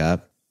coming back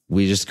up,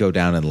 we just go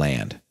down and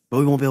land? But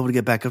we won't be able to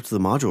get back up to the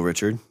module,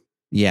 Richard.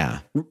 Yeah.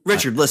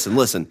 Richard,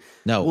 listen.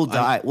 No, we'll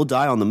die. We'll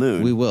die on the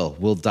moon. We will.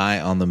 We'll die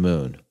on the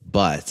moon,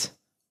 but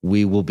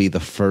we will be the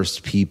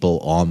first people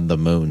on the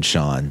moon,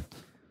 Sean.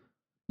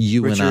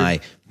 Richard. And I.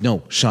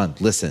 No, Sean.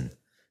 Listen.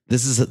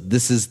 This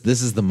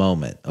is the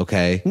moment.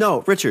 Okay.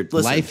 No, Richard.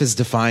 Listen. Life is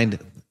defined.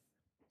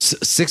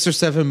 6 or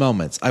 7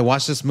 moments. I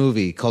watched this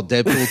movie called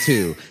Deadpool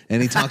 2,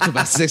 and he talked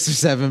about 6 or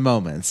 7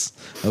 moments.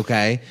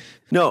 Okay.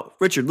 No,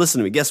 Richard, listen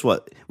to me. Guess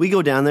what? We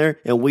go down there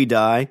and we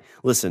die.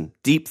 Listen,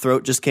 Deep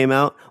Throat just came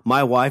out.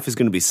 My wife is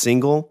going to be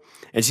single,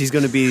 and she's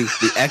going to be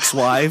the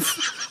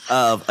ex-wife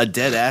of a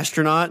dead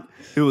astronaut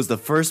who was the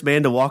first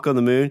man to walk on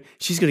the moon.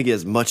 She's going to get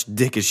as much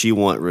dick as she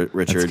wants,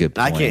 Richard. That's a good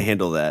point. I can't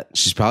handle that.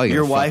 She's probably going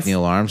to fuck wife,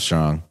 Neil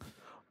Armstrong.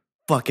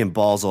 Fucking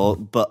Balls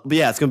Aldrin. But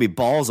yeah, it's going to be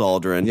Balls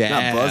Aldrin,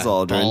 not Buzz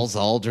Aldrin. Balls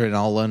Aldrin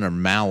all in her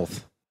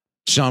mouth.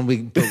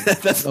 Sean,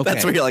 that's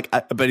where you're like,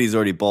 I bet he's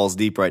already balls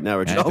deep right now,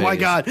 Richard. Oh my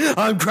God,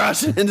 I'm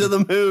crashing into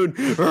the moon.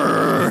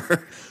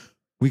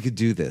 We could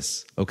do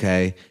this,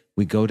 okay?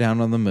 We go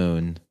down on the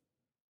moon.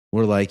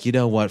 We're like, you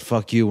know what?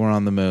 Fuck you, we're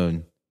on the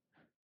moon.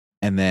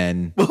 And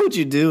then what would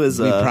you do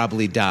is we'd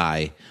probably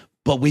die,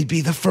 but we'd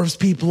be the first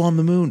people on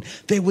the moon.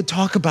 They would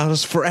talk about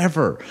us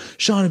forever.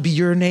 Sean, it'd be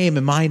your name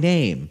and my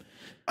name.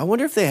 I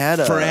wonder if they had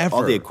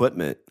all the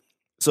equipment.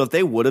 So if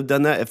they would have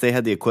done that, if they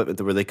had the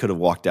equipment where they could have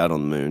walked out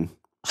on the moon.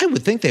 I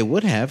would think they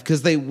would have,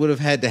 because they would have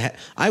had to.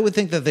 I would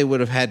think that they would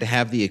have had to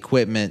have the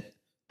equipment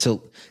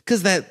to,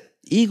 because that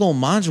Eagle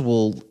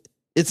module.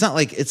 It's not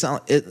like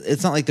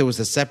there was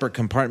a separate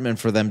compartment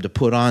for them to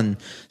put on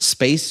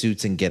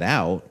spacesuits and get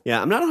out. Yeah,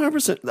 I'm not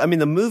 100%. I mean,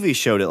 the movie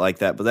showed it like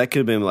that, but that could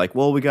have been like,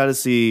 well, we got to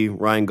see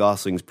Ryan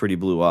Gosling's pretty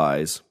blue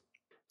eyes.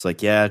 It's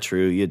like, yeah,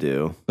 true, you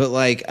do. But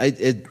I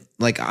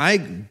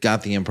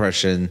got the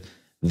impression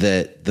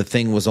that the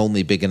thing was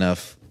only big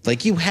enough.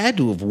 Like, you had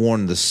to have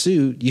worn the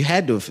suit. You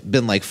had to have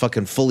been like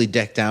fucking fully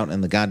decked out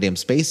in the goddamn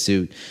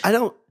spacesuit.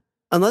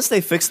 Unless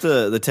they fixed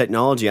the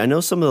technology. I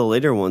know some of the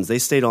later ones, they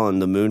stayed on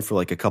the moon for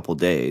like a couple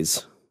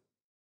days.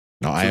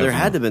 No, so there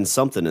had to have been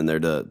something in there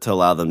to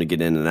allow them to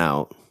get in and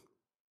out.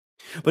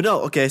 But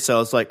no, okay, so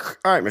it's like,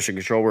 all right, Mission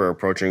Control, we're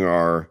approaching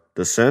our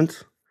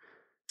descent.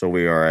 So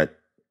we are at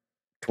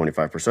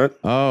 25%.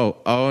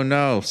 Oh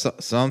no!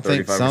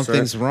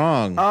 Something's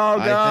wrong. Oh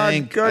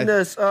God!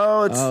 Goodness!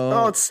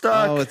 It's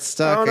stuck. Oh, it's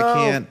stuck. Oh,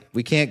 no.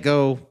 We can't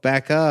go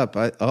back up.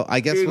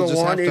 I guess Eagle we'll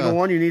just have to Eagle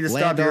One, you need to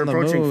stop. You're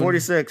approaching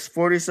 46,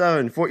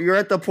 47. You're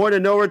at the point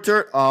of no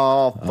return.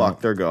 Oh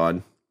fuck! They're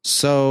gone.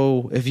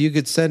 So if you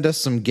could send us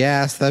some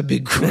gas, that'd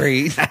be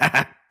great.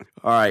 All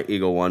right,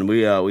 Eagle One.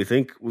 We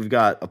think we've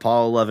got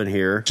Apollo 11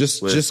 here.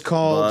 Just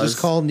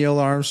call Neil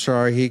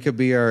Armstrong. He could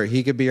be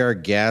our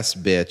gas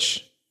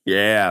bitch.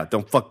 Yeah,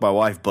 don't fuck my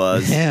wife,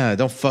 Buzz. Yeah,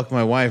 don't fuck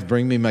my wife.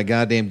 Bring me my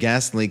goddamn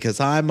gasoline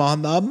because I'm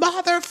on the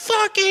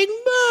motherfucking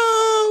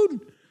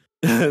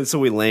moon. So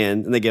we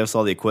land, and they give us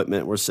all the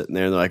equipment. We're sitting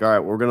there, and they're like, all right,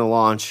 we're going to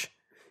launch.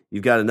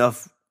 You've got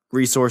enough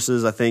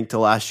resources, I think, to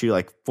last you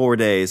like 4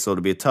 days. So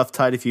it'll be a tough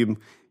fight if you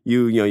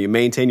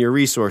maintain your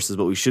resources,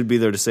 but we should be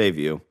there to save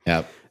you.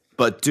 Yep.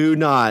 But do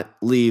not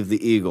leave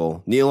the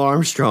Eagle. Neil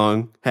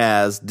Armstrong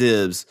has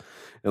dibs.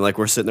 And like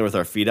we're sitting there with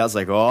our feet out, it's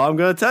like, oh, I'm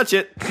gonna touch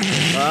it.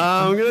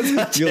 I'm gonna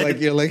touch it.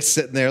 You're like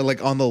sitting there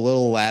like on the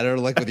little ladder,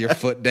 like with your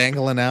foot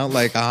dangling out,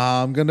 like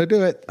I'm gonna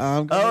do it.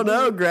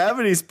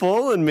 Gravity's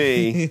pulling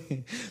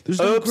me. There's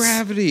no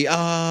gravity.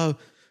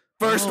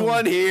 First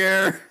one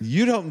here.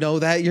 You don't know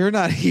that. You're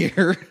not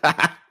here.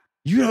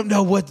 You don't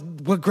know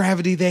what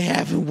gravity they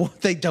have and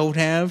what they don't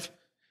have.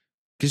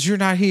 Because you're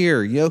not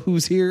here. You know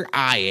who's here?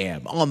 I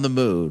am on the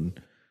moon.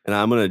 And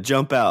I'm gonna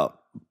jump out.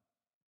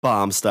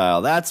 Bomb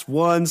style. That's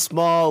one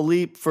small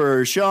leap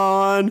for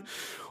Sean,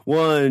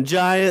 one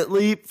giant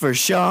leap for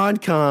Sean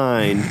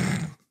Kine.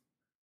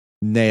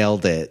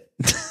 Nailed it.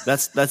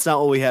 That's not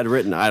what we had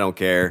written. I don't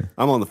care.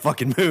 I'm on the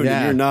fucking moon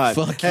and you're not.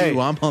 Fuck you.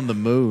 I'm on the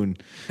moon.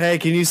 Hey,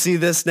 can you see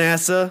this,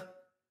 NASA?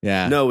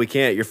 Yeah. No, we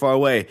can't. You're far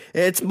away.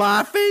 It's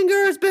my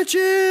fingers,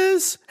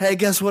 bitches. Hey,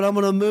 guess what? I'm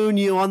gonna moon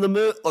you on the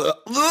moon. Oh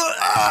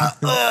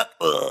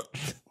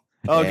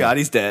God,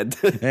 he's dead.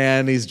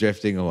 And he's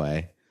drifting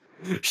away.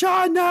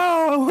 Sean,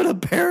 no, I want to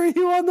bury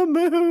you on the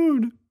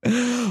moon.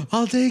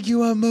 I'll dig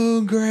you a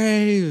moon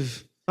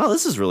grave. Oh,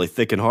 this is really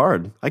thick and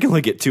hard. I can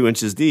only get 2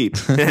 inches deep.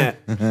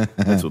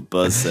 That's what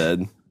Buzz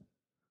said.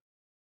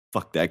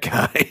 Fuck that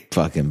guy.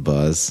 Fucking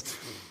Buzz.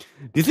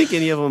 Do you think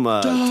any of them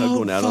tug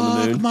one out on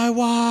the moon? My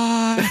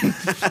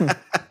wife.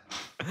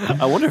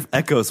 I wonder if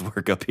echoes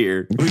work up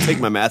here. Let me take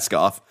my mask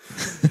off.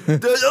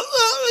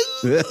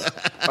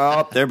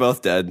 Oh, they're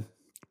both dead.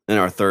 And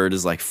our third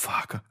is like,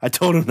 fuck, I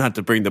told him not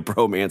to bring the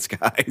bromance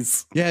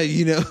guys. Yeah,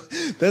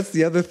 that's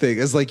the other thing.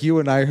 Is like you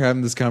and I are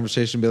having this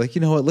conversation, be like,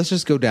 you know what, let's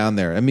just go down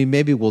there. I mean,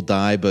 maybe we'll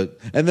die, but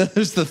and then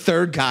there's the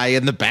third guy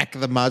in the back of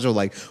the module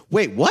like,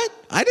 wait, what?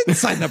 I didn't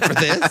sign up for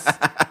this.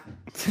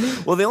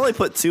 Well, they only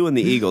put 2 in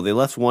the Eagle. They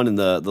left 1 in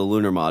the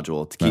lunar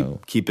module to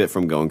keep it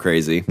from going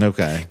crazy.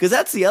 Okay. Because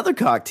that's the other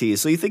cock tease.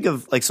 So you think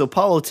of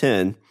Apollo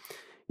 10,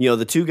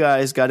 the 2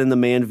 guys got in the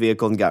manned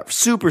vehicle and got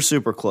super,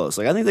 super close.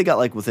 Like I think they got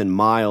like within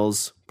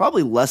miles,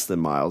 probably less than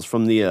miles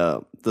from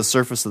the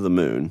surface of the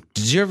moon.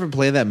 Did you ever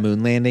play that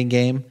moon landing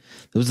game?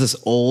 There was this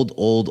old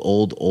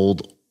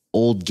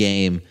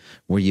game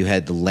where you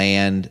had to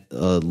land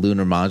a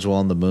lunar module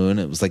on the moon.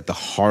 It was like the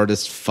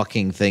hardest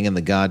fucking thing in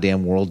the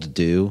goddamn world to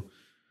do.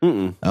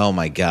 Oh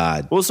my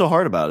God. What was so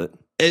hard about it?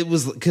 It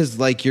was because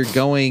like you're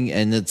going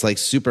and it's like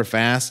super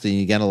fast and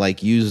you got to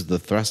like use the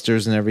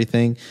thrusters and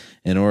everything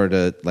in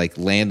order to like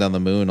land on the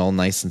moon all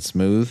nice and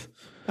smooth.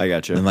 I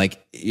got you. And like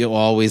you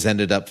always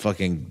ended up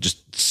fucking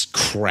just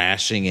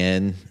crashing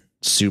in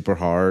super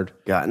hard.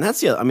 God, and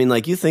that's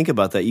like you think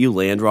about that, you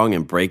land wrong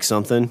and break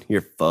something,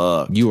 you're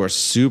fucked. You are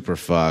super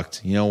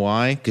fucked. You know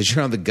why? Because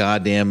you're on the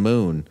goddamn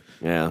moon.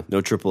 Yeah,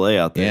 no AAA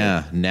out there.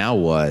 Yeah, now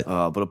what?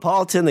 But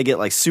Apollo 10, they get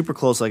like super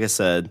close, like I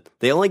said.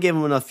 They only gave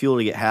them enough fuel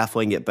to get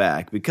halfway and get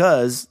back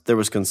because there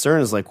was concern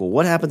is like, well,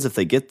 what happens if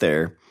they get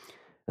there? And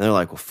they're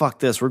like, well, fuck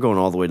this, we're going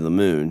all the way to the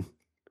moon.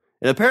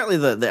 And apparently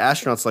the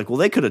astronauts like, well,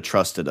 they could have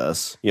trusted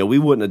us. We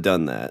wouldn't have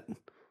done that.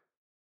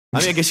 I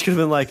mean, I guess you could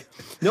have been like,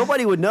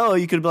 nobody would know.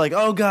 You could have been like,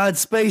 oh, God,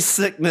 space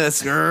sickness.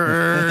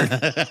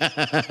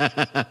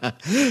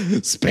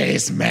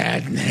 Space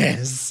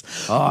madness.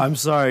 Oh, I'm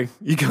sorry.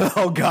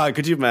 Oh, God,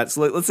 could you imagine?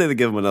 So let's say they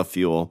give them enough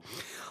fuel.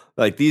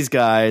 Like these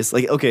guys,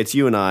 like, okay, it's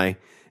you and I.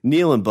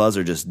 Neil and Buzz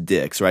are just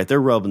dicks, right?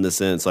 They're rubbing this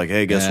in. It's like,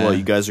 hey, guess what?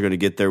 You guys are going to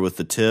get there with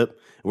the tip.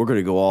 We're going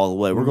to go all the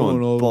way. We're going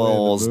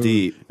balls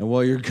deep. And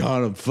while you're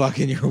gone, I'm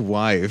fucking your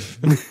wife.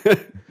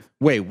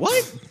 Wait,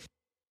 what?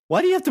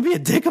 Why do you have to be a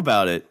dick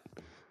about it?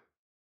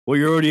 Well,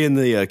 you're already in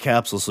the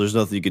capsule, so there's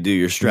nothing you could do.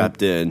 You're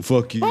strapped in.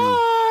 Fuck you.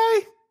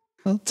 Hi.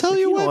 I'll tell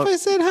your wife I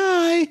said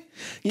hi.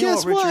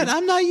 Guess what?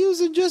 I'm not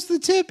using just the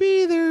tip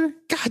either.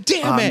 God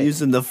damn it. I'm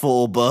using the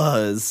full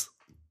Buzz.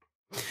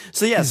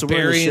 So yeah, he's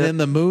burying in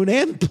the moon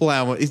and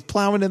plowing. He's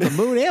plowing in the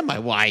moon and my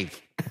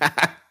wife.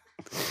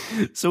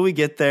 So we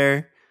get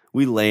there.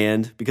 We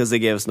land because they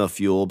gave us enough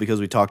fuel because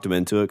we talked them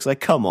into it. Because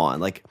like, come on,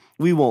 like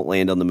we won't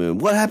land on the moon.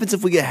 What happens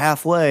if we get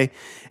halfway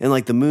and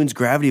like the moon's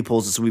gravity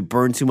pulls us so we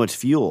burn too much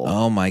fuel?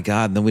 Oh my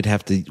God. And then we'd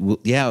have to,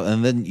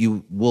 and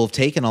then we'll have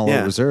taken all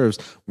our reserves.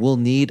 We'll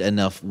need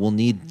enough.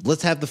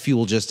 Let's have the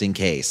fuel just in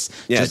case.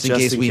 Yeah, just in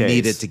case we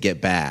need it to get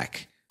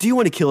back. Do you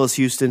want to kill us,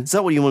 Houston? Is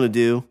that what you want to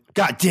do?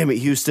 God damn it,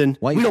 Houston.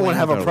 We don't want to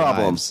have a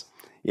problem.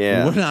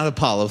 Yeah. We're not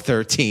Apollo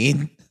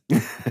 13.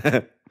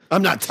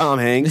 I'm not Tom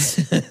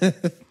Hanks.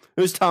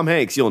 Who's Tom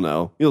Hanks? You'll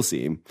know. You'll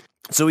see him.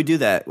 So we do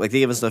that. Like they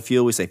give us enough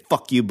fuel. We say,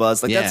 fuck you,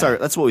 Buzz. Like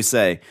that's what we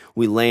say.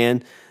 We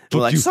land.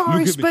 We're like,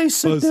 sorry, space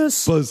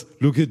sickness. Buzz,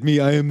 look at me.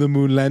 I am the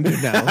moon lander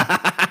now.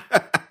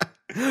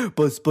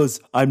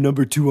 Buzz, I'm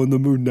number 2 on the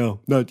moon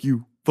now. Not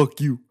you.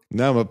 Fuck you.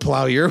 Now I'm going to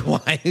plow your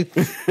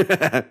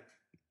wife.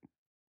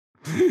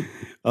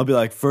 I'll be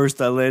like,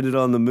 first I landed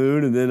on the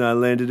moon and then I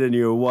landed in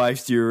your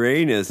wife's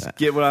Uranus.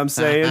 Get what I'm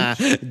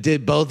saying?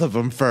 Did both of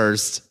them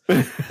first.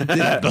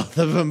 Did both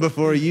of them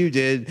before you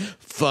did.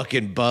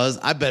 Fucking Buzz.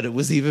 I bet it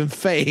was even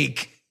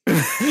fake.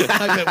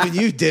 I bet when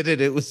you did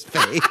it, it was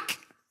fake.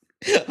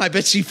 I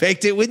bet she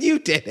faked it when you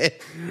did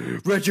it.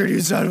 Richard,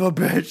 you son of a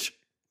bitch.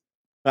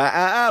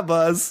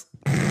 Buzz.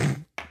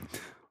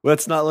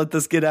 Let's not let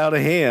this get out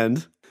of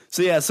hand.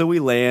 So we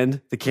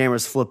land, the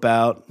cameras flip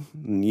out,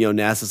 and,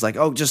 NASA's like,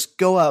 oh, just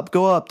go up,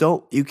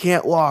 you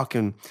can't walk.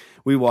 And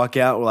we walk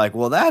out, we're like,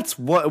 well, that's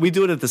what, we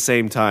do it at the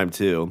same time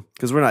too,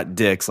 because we're not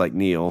dicks like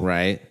Neil.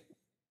 Right.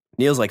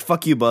 Neil's like,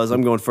 fuck you, Buzz,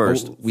 I'm going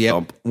first.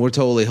 We're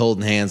totally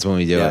holding hands when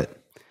we do it.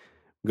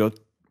 Go,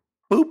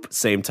 boop,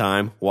 same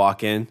time,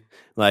 walk in,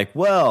 like,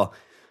 well,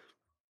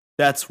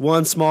 that's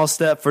one small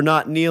step for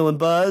not Neil and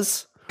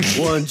Buzz.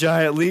 One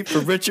giant leap for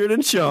Richard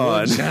and Shawn.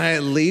 One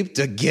giant leap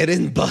to get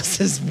in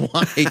Buzz's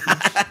wife.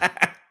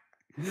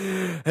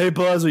 Hey,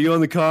 Buzz, are you on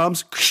the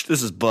comms?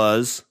 This is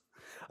Buzz.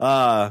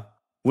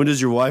 When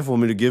does your wife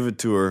want me to give it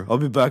to her? I'll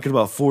be back in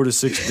about 4 to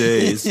 6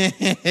 days.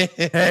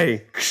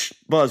 Hey,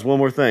 Buzz, one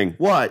more thing.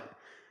 What?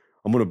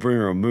 I'm going to bring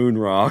her a moon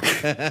rock.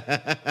 And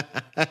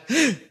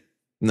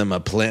I'm going to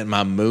plant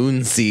my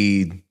moon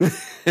seed. I'm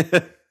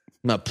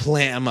going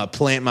to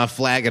plant my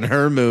flag in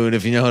her moon,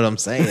 if you know what I'm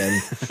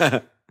saying.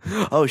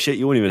 Oh, shit,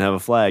 you wouldn't even have a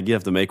flag. You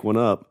have to make one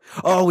up.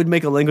 Oh, we'd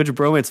make a language of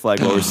bromance flag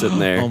while we're sitting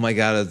there. Oh, my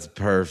God, that's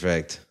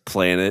perfect.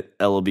 Planet,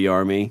 LLB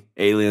Army,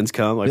 aliens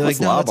come. Like, what's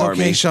no, it's Army?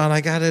 Okay, Shawn,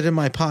 I got it in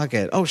my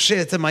pocket. Oh, shit,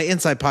 it's in my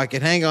inside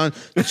pocket. Hang on.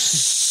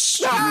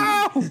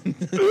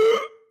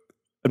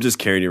 I'm just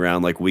carrying you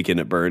around like Weekend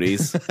at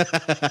Bernie's.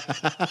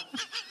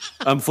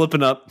 I'm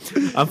flipping up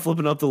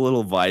the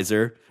little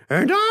visor.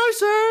 And I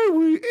say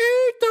we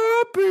eat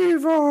the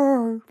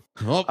beaver.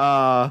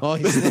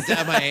 He slipped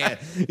out of my hand.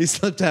 He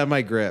slipped out of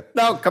my grip.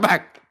 No, come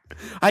back.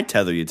 I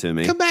tether you to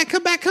me. Come back.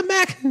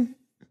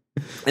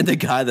 And the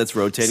guy that's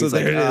rotating So is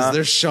there like, it is.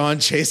 There's Shawn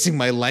chasing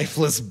my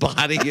lifeless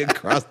body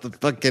across the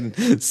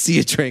fucking Sea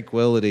of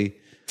Tranquility.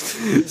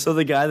 So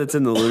the guy that's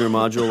in the lunar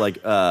module, like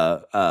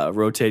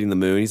rotating the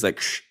moon, he's like,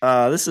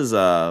 this is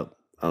I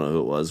don't know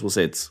who it was. We'll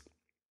say it's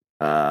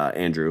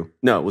Andrew.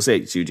 No, we'll say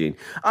it's Eugene.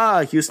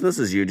 Houston, this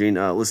is Eugene.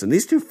 Listen,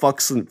 these two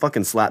fucking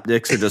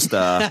slapdicks are just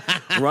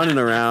running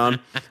around.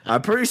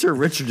 I'm pretty sure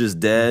Richard is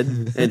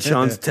dead and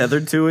Shawn's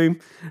tethered to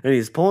him and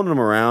he's pulling him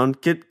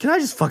around. Can I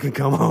just fucking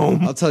come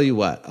home? I'll tell you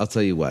what.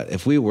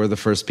 If we were the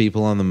first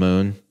people on the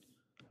moon,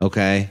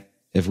 okay?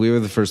 If we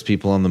were the first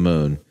people on the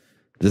moon,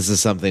 this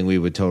is something we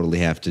would totally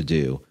have to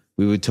do.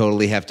 We would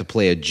totally have to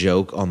play a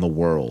joke on the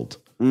world.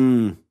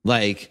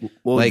 Like,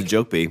 what would the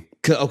joke be?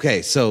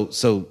 Okay,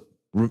 so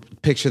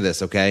picture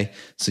this, okay?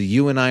 So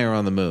you and I are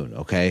on the moon,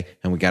 okay?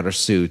 And we got our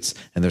suits,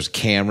 and there's a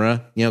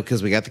camera,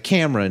 because we got the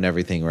camera and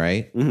everything,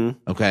 right?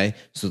 Mm-hmm. Okay,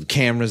 so the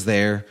camera's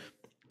there,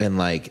 and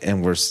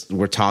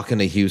we're talking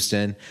to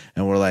Houston,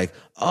 and we're like,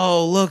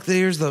 oh, look,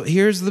 here's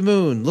the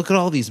moon. Look at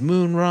all these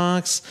moon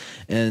rocks,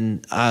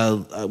 and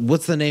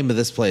what's the name of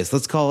this place?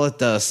 Let's call it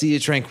the Sea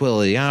of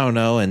Tranquility. I don't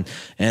know, and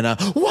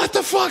what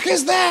the fuck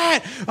is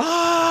that?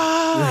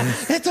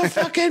 It's a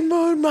fucking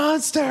moon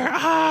monster.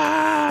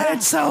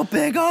 It's so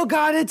big. Oh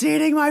God, it's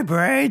eating my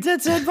brains.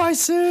 It's in my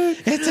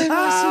suit. It's in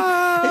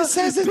my suit. It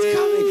says it's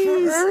coming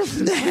for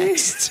Earth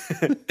next.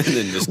 And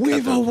then just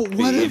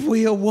what have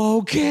we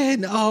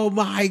awoken? Oh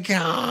my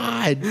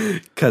God.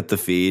 Cut the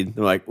feed.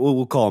 They're like,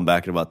 we'll call him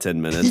back in about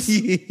 10 minutes.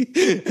 And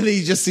then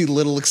you just see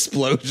little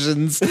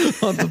explosions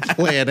on the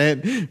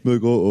planet. Be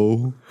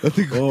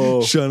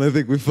like, Shawn, I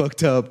think we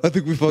fucked up. I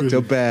think we fucked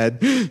up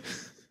bad.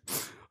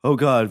 Oh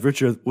God,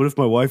 Richard, what if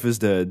my wife is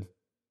dead?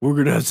 We're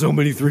gonna have so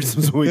many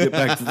threesomes when we get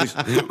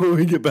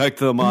back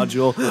to the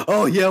module.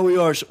 Oh yeah, we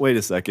are. Wait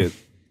a second.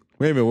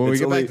 Wait a minute. When we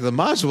get back to the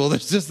module,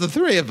 there's just the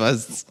three of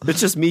us. It's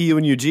just me, you,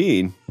 and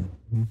Eugene.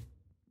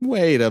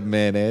 Wait a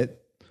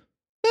minute.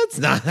 That's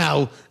not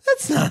how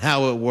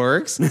it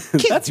works.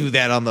 Can't do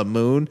that on the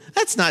moon.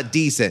 That's not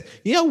decent.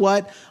 You know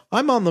what?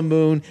 I'm on the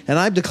moon and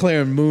I'm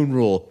declaring moon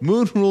rule.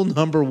 Moon rule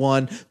number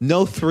 1,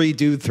 no 3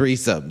 dude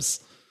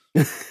threesomes.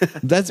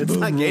 That's it's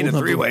not gay to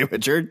 3-way,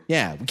 Richard.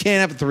 Yeah, we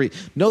can't have a 3.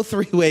 No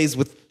 3 ways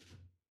with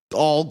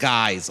all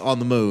guys on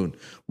the moon.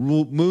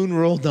 Moon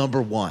rule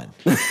number 1.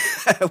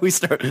 we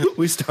start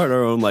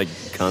our own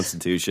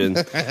constitution,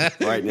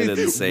 writing it in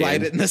the sand.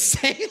 Write it in the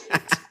sand.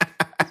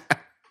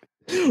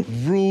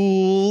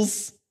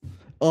 Rules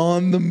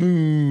on the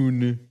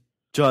moon.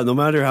 John, no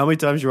matter how many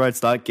times you write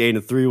 "it's not gay" in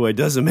a 3-way,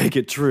 doesn't make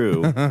it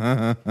true. All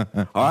right,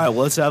 well,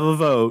 let's have a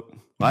vote.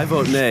 I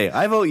vote nay.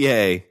 I vote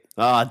yay.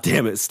 Ah,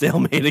 damn it,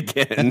 stalemate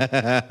again.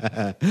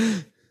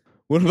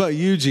 What about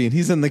Eugene?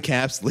 He's in the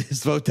Capsule.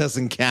 His vote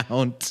doesn't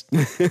count.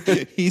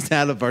 He's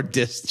out of our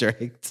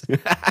district. He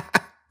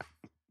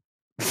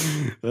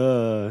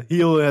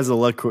only has an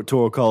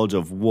electoral college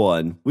of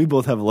 1. We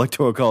both have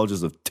electoral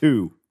colleges of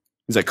 2.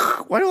 He's like,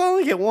 why do I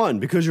only get 1?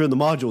 Because you're in the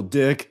module,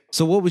 dick.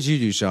 So what would you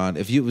do, Shawn,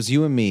 if it was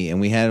you and me and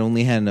we had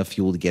only had enough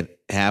fuel to get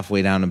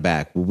halfway down and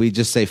back? Would we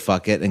just say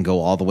fuck it and go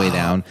all the way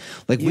down?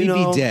 We'd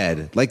be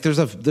dead. There's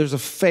a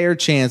fair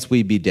chance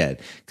we'd be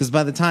dead. Because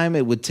by the time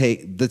it would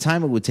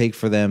take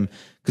for them,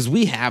 because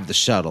we have the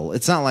shuttle.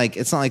 It's not like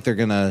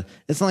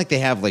they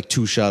have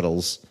 2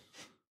 shuttles,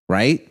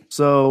 right?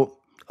 So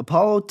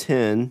Apollo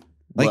 10.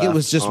 It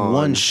was just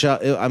one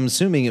shuttle. I'm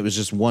assuming it was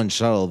just one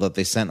shuttle that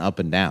they sent up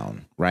and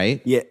down,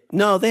 right? Yeah.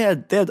 No, they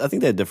had. I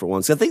think they had different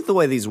ones. I think the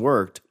way these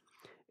worked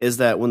is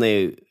that when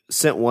they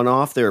sent one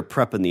off, they were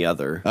prepping the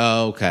other.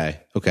 Oh, okay.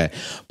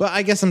 But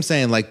I guess I'm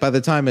saying, by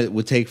the time it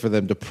would take for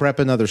them to prep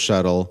another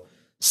shuttle,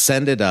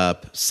 send it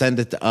up, send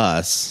it to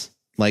us,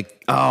 we'd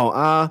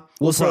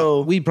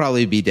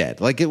probably be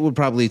dead. It would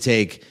probably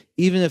take,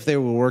 even if they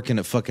were working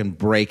at fucking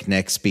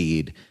breakneck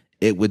speed,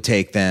 it would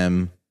take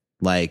them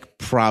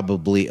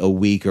probably a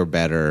week or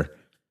better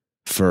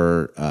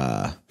for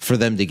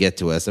them to get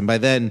to us, and by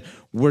then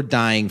we're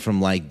dying from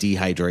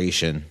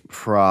dehydration.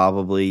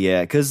 Probably,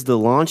 yeah, because the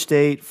launch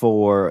date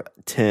for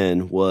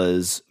 10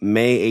 was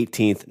May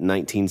 18th,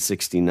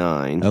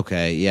 1969.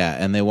 Okay, yeah,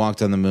 and they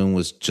walked on the moon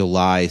was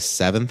July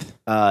 7th.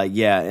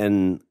 Yeah,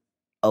 and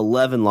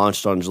 11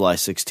 launched on July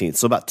 16th,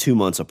 so about 2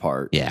 months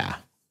apart. Yeah,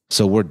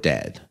 so we're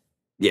dead.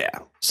 Yeah.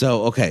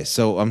 So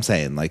I'm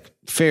saying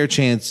fair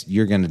chance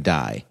you're gonna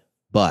die.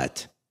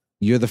 But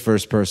you're the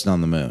first person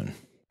on the moon.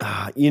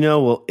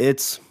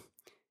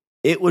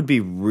 It would be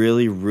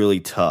really, really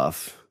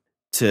tough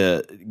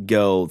to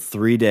go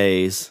 3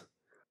 days,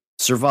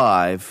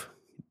 survive,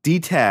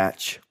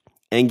 detach,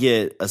 and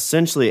get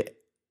essentially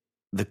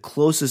the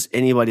closest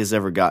anybody's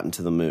ever gotten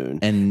to the moon.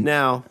 And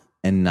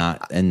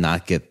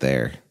not get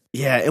there.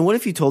 Yeah, and what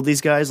if you told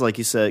these guys, like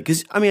you said,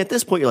 because I mean, at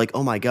this point, you're like,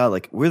 oh my god,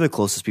 like we're the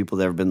closest people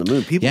that ever been to the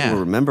moon. People will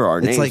remember our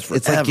names forever.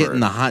 It's like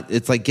getting the hot.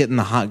 It's like getting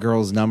the hot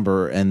girl's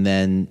number, and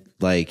then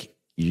like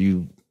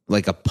you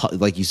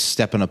you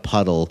step in a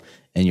puddle,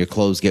 and your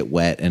clothes get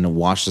wet, and it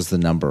washes the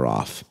number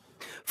off.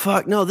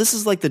 Fuck no, this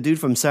is like the dude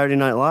from Saturday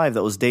Night Live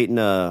that was dating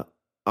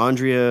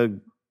Andrea,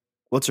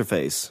 what's her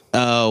face?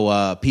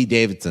 Oh, Pete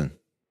Davidson.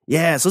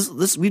 Yeah, so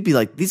this we'd be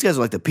like, these guys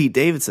are like the Pete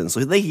Davidson.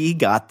 So he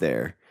got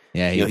there.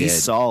 Yeah, he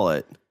saw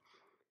it.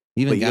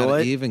 He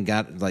even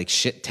got like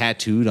shit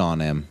tattooed on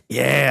him.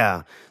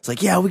 Yeah. It's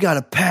like, yeah, we got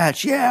a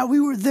patch. Yeah, we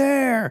were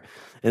there.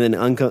 And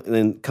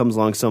then comes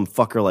along some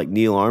fucker like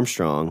Neil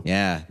Armstrong.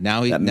 Yeah.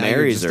 Now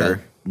marries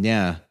her.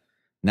 Yeah.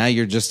 Now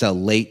you're just a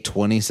late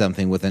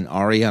 20-something with an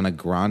Ariana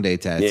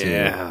Grande tattoo.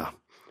 Yeah.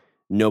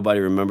 Nobody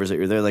remembers that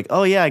you're there. Like,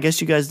 oh yeah, I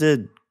guess you guys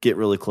did get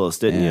really close,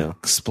 didn't you?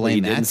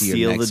 Explain that to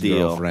your next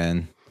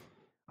girlfriend.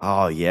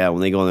 Oh yeah,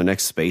 when they go on their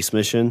next space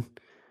mission.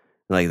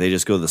 Like they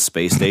just go to the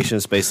space station.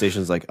 Space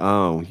station's like,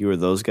 oh, you were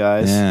those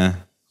guys? Yeah.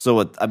 So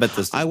what? I bet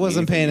this. I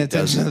wasn't paying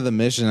attention to the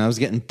mission. I was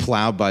getting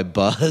plowed by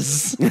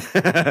Buzz.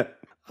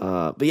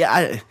 But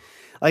yeah,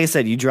 like I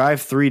said, you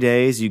drive 3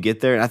 days, you get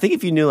there, and I think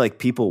if you knew like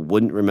people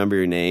wouldn't remember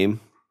your name,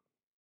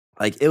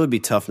 like it would be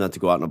tough not to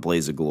go out in a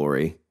blaze of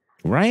glory,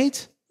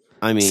 right?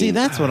 I mean, see,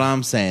 that's what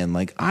I'm saying.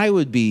 Like I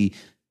would be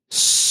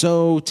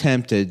so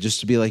tempted just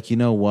to be like, you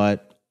know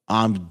what?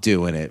 I'm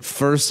doing it.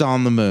 First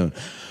on the moon.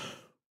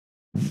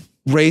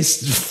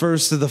 Race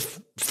first to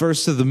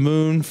the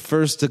moon,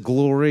 first to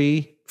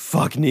glory.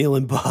 Fuck Neil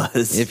and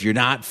Buzz. If you're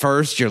not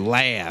first, you're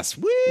last.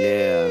 Woo!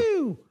 Yeah.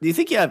 Do you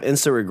think you have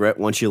instant regret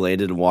once you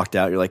landed and walked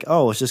out? You're like,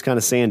 oh, it's just kind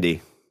of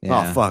sandy.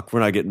 Yeah. Oh, fuck,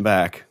 we're not getting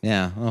back.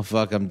 Yeah. Oh,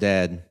 fuck, I'm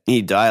dead.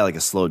 You die like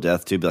a slow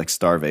death, too, be like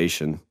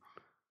starvation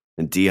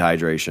and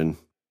dehydration.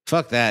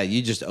 Fuck that.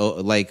 You just,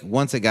 like,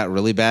 once it got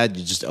really bad,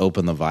 you just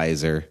open the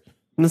visor.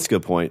 That's a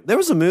good point. There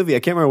was a movie, I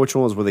can't remember which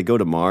one it was, where they go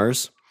to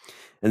Mars.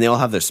 And they all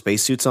have their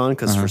spacesuits on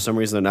because for some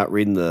reason they're not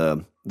reading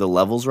the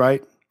levels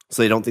right.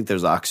 So they don't think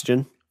there's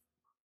oxygen.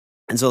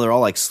 And so they're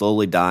all like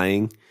slowly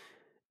dying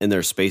in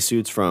their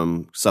spacesuits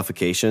from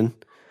suffocation.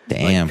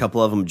 Damn. Like, a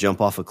couple of them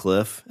jump off a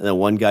cliff. And then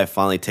one guy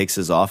finally takes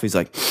his off. He's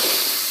like,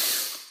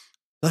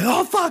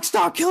 oh, fuck,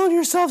 stop killing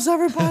yourselves,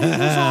 everybody.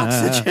 There's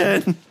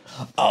oxygen.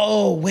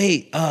 Oh,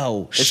 wait.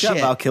 Oh, it's shit.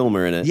 It's got Val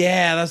Kilmer in it.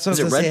 Yeah, that's what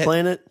I was Is it Red Red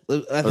Planet?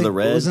 I think, the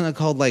Red? Wasn't it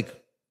called like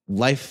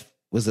Life?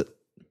 Was it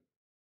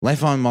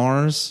Life on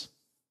Mars?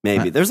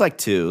 Maybe. There's like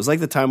two. It was like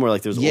the time where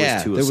like there was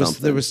always two of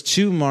something. There was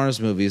two Mars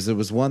movies. There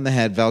was one that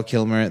had Val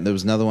Kilmer, and there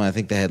was another one I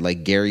think that had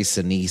like Gary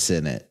Sinise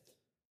in it.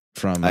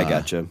 I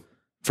gotcha.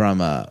 From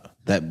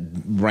that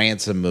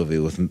Ransom movie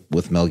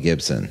with Mel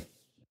Gibson.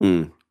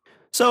 Mm.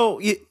 So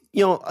you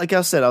know, like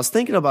I said, I was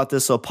thinking about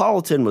this. So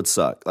Apollo 10 would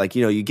suck. Like,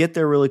 you know, you get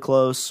there really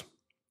close.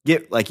 You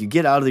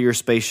get out of your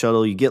space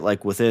shuttle, you get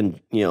like within,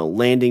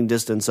 landing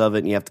distance of it,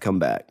 and you have to come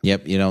back.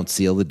 Yep, you don't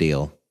seal the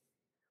deal.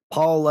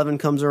 Apollo 11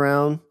 comes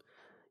around.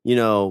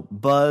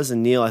 Buzz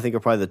and Neil, I think, are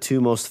probably the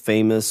two most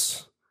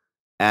famous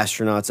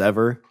astronauts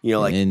ever.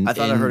 I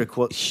thought I heard a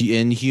quote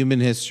in human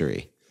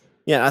history.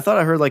 Yeah, I thought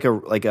I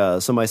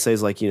heard somebody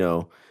says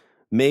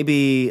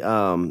maybe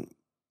a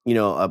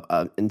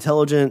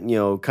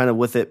intelligent, kind of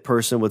with it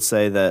person would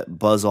say that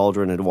Buzz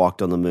Aldrin had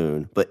walked on the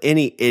moon, but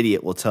any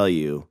idiot will tell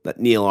you that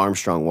Neil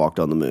Armstrong walked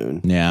on the moon.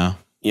 Yeah.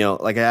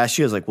 Like I asked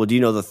you, I was like, well, do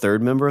you know the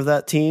third member of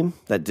that team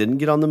that didn't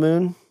get on the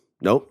moon?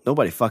 Nope.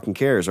 Nobody fucking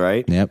cares,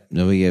 right? Yep.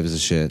 Nobody gives a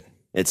shit.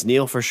 It's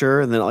Neil for sure.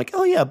 And then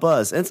oh yeah,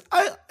 Buzz.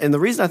 And the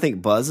reason I think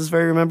Buzz is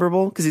very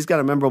memorable because he's got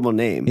a memorable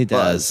name. He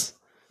Buzz. Does.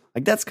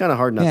 Like that's kind of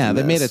hard not to Yeah,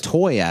 they miss. made a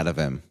toy out of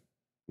him.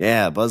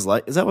 Yeah, Buzz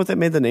Light. Is that what they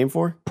made the name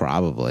for?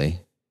 Probably.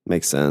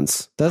 Makes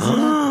sense. Doesn't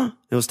it?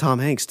 It was Tom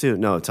Hanks too.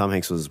 No, Tom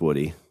Hanks was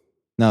Woody.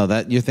 No,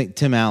 that you think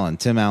Tim Allen.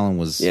 Tim Allen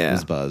was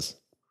Buzz.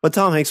 But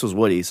Tom Hanks was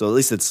Woody, so at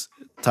least it's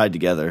tied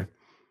together.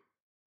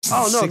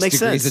 Oh no, it makes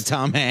sense. Of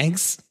Tom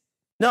Hanks.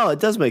 No, it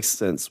does make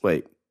sense.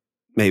 Wait,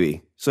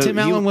 maybe. So Tim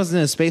Allen wasn't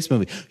in a space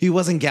movie. He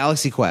was in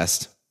Galaxy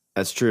Quest.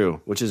 That's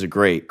true, which is a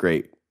great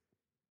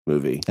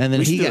movie. And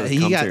then he got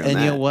and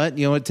you know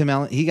what, Tim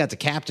Allen, he got to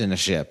captain a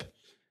ship.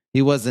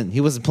 He wasn't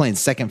playing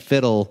second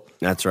fiddle.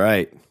 That's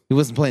right. He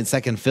wasn't playing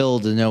second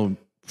fiddle to no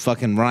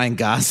fucking Ryan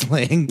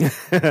Gosling.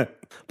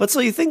 But so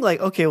you think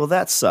okay, well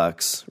that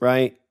sucks,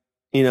 right?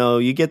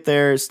 You get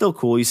there, it's still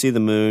cool. You see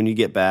the moon, you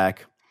get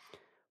back.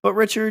 But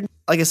Richard,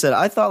 like I said,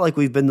 I thought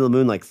we've been to the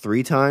moon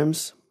 3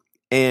 times.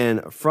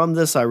 And from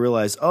this, I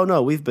realized, oh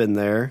no, we've been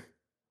there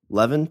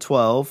 11,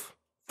 12,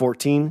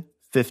 14,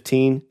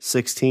 15,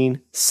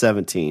 16,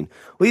 17.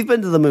 We've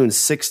been to the moon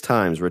 6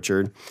 times,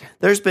 Richard.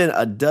 There's been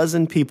a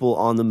dozen people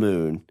on the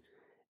moon.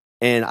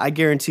 And I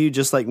guarantee you,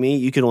 just like me,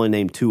 you can only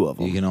name 2 of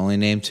them. You can only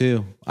name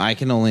 2. I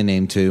can only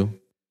name 2.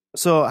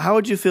 So how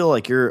would you feel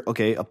you're,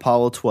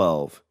 Apollo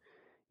 12?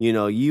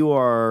 You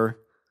are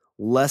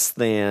less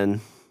than,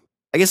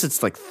 I guess it's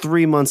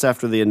 3 months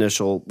after the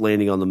initial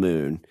landing on the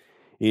moon.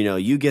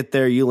 You get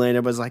there, you land,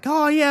 everybody's like,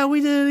 oh yeah,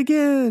 we did it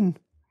again.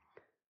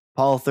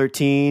 Apollo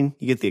 13,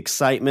 you get the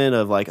excitement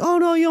of oh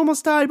no, you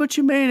almost died, but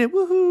you made it.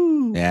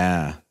 Woohoo.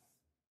 Yeah.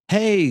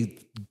 hey,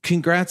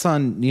 congrats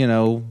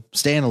on,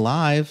 staying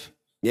alive,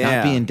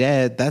 not being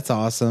dead. That's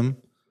awesome.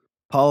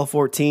 Apollo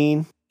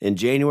 14 in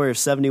January of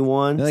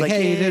 71. It's like,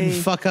 hey, you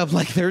didn't fuck up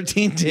like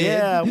 13 did.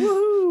 Yeah,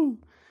 woohoo.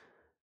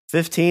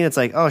 15, it's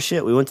like, oh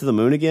shit, we went to the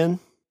moon again.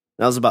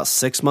 That was about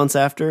 6 months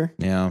after.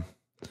 Yeah.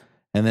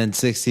 And then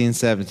 16,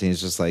 17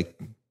 is just like,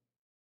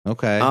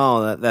 okay.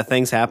 Oh, that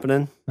thing's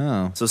happening?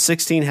 Oh. So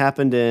 16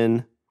 happened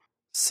in,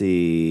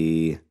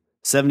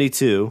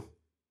 72,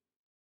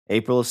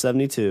 April of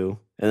 72.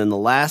 And then the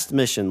last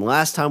mission,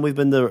 last time we've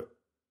been to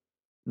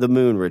the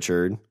moon,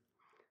 Richard,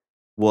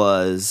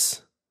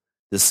 was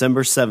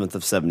December 7th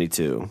of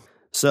 72.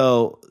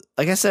 So,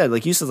 like I said,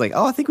 like you said, like,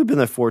 oh, I think we've been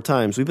there 4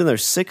 times. We've been there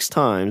 6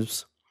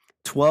 times,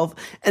 12.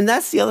 And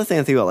that's the other thing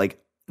I think about.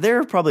 Like, there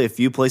are probably a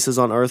few places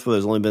on Earth where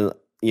there's only been,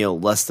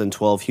 less than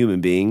 12 human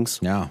beings.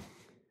 Yeah.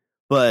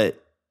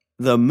 But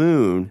the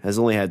moon has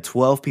only had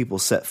 12 people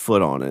set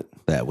foot on it.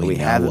 That we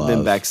haven't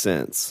been back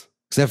since.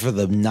 Except for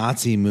the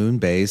Nazi moon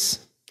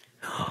base.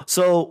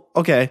 So,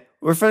 okay,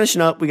 we're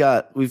finishing up.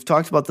 We've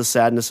talked about the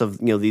sadness of,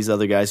 these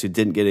other guys who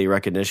didn't get any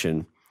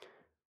recognition.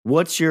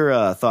 What's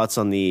your thoughts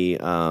on the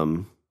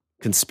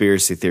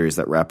conspiracy theories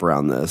that wrap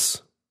around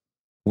this?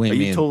 Are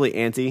you totally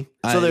anti?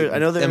 So I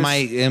know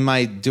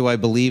there's. Do I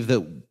believe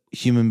that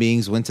human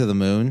beings went to the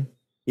moon?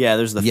 Yeah,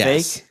 there's the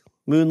fake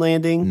moon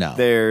landing. No.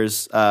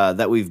 There's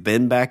that we've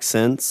been back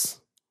since.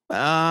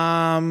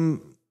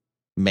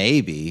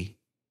 Maybe.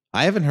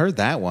 I haven't heard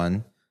that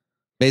one.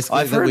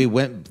 Basically,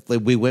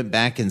 we went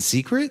back in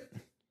secret.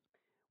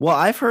 Well,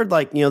 I've heard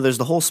there's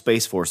the whole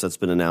Space Force that's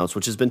been announced,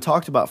 which has been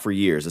talked about for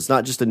years. It's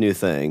not just a new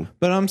thing.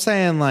 But I'm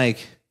saying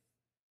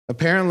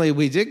apparently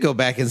we did go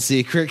back in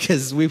secret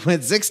because we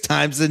went 6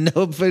 times and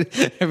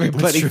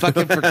everybody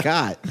fucking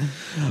forgot.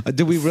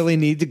 Do we really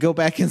need to go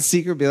back in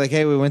secret? Be like,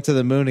 hey, we went to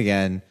the moon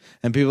again,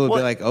 and people would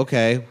be like,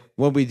 okay,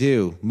 what'd we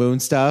do? Moon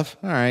stuff.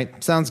 All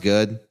right, sounds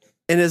good.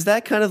 And is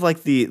that kind of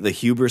like the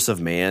hubris of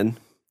man?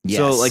 Yes.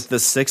 So the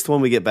 6th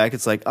one we get back,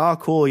 it's like, oh,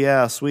 cool,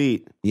 yeah,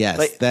 sweet.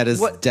 Yes, that is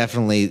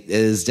definitely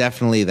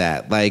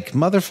that. Like,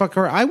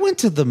 motherfucker, I went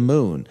to the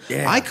moon.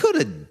 Yeah. I could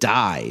have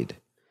died.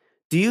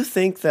 Do you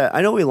think that,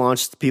 I know we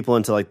launched people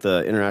into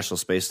the International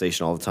Space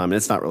Station all the time, and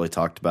it's not really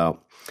talked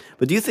about,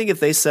 but do you think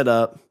if they set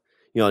up,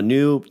 a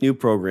new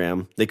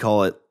program, they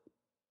call it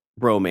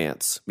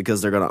Bromance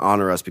because they're going to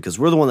honor us because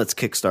we're the one that's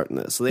kickstarting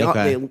this. So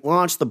they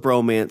launched the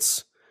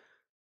Bromance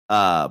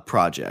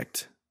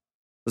project.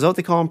 Is that what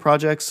they call them?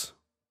 Projects?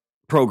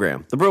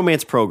 Program. The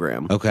Bromance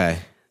program. Okay.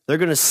 They're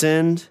going to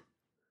send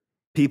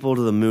people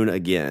to the moon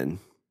again.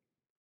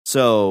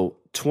 So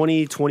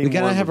 2021, we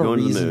got to have a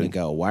reason to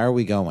go. Why are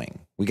we going?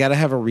 We got to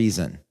have a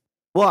reason.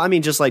 Well, I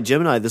mean, just like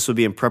Gemini, this would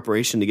be in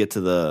preparation to get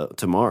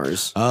to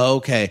Mars.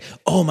 Okay.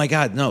 Oh my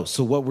God, no.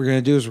 So what we're going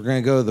to do is we're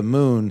going to go to the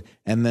moon,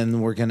 and then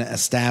we're going to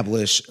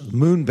establish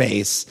moon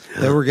base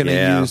that we're going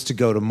to use to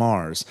go to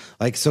Mars.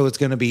 So it's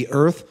going to be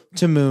Earth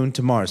to moon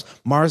to Mars.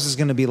 Mars is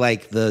going to be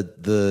like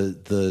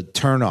the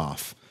turn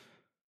off,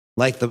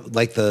 like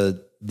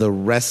the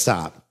rest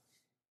stop,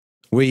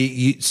 where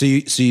you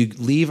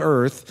leave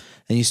Earth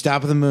and you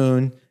stop at the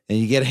moon. And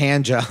you get a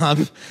hand job,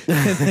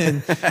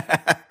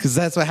 because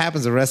that's what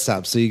happens at rest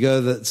stops. So you go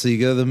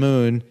to the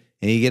moon,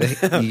 and you get a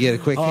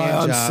quick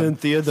hand job.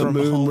 Cynthia, the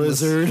moon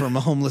lizard, from a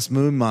homeless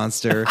moon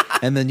monster,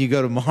 and then you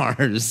go to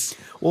Mars.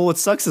 Well, what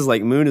sucks is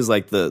moon is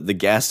the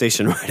gas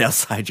station right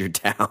outside your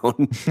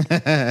town.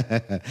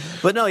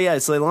 But no, yeah.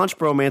 So they launched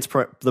the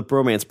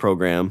Bromance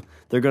program.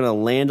 They're going to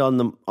land on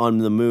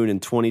the moon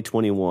in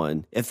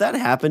 2021. If that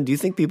happened, do you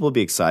think people would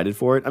be excited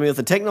for it? I mean, with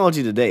the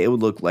technology today, it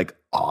would look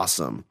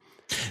awesome.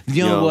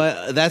 You know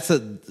what?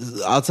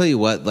 I'll tell you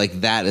what,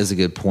 that is a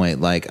good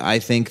point. I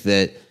think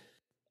that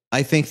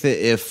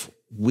if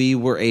we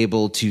were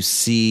able to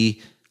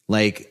see,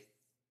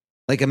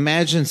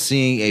 imagine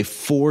seeing a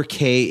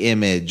 4K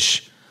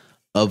image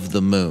of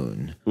the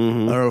moon,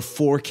 or a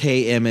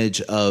 4K image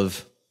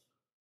of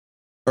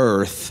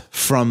Earth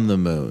from the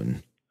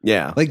moon.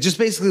 Yeah. Just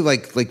basically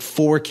like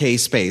 4K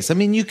space. I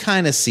mean, you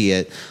kind of see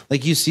it.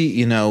 You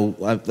see,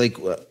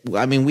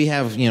 I mean, we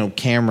have,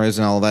 cameras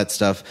and all that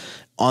stuff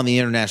on the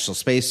International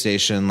Space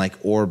Station,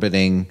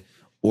 orbiting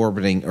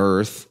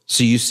Earth.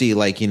 So you see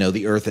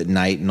the Earth at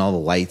night and all the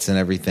lights and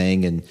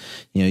everything. And,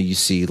 you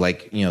see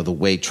the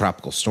way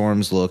tropical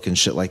storms look and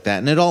shit like that.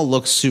 And it all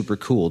looks super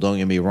cool. Don't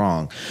get me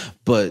wrong.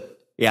 But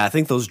yeah, I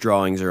think those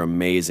drawings are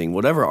amazing.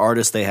 Whatever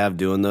artist they have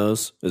doing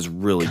those is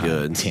really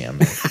good. Damn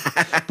it.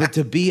 But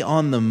to be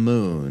on the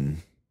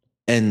moon,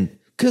 and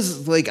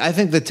because I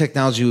think the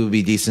technology would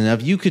be decent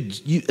enough. You could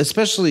stream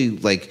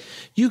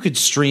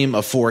a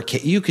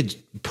 4K. You could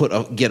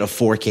get a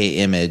 4K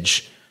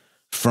image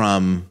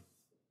from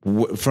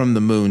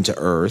the moon to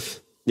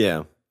Earth.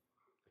 Yeah.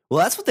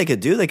 Well, that's what they could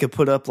do. They could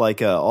put up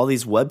all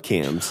these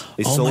webcams.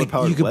 These solar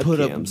powered webcams. You could put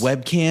up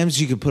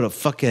webcams. You could put up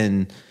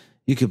fucking.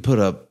 You could put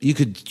up. You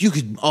could.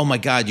 Oh my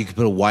God! You could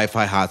put a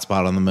Wi-Fi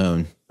hotspot on the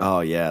moon.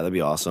 Oh yeah, that'd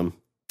be awesome.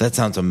 That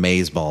sounds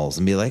amazeballs.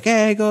 And be like,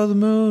 hey, go to the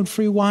moon,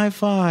 free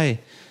Wi-Fi.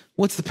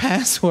 What's the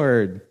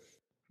password?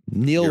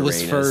 Neil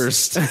was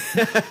first.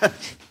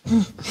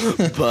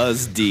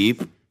 Buzz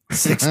Deep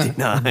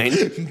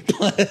 69.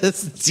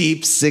 Buzz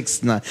Deep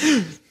 69.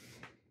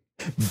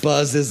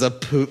 Buzz is a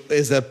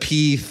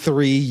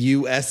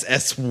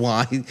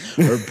P3USSY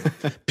or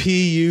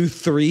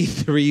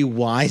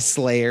PU33Y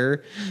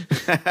Slayer.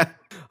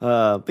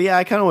 But yeah,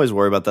 I kind of always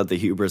worry about that, the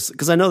hubris,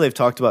 because I know they've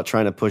talked about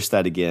trying to push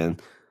that again.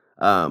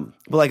 But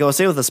like I was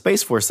saying with the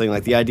Space Force thing,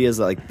 like the idea is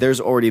that like there's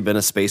already been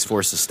a Space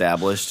Force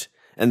established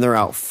and they're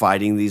out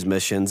fighting these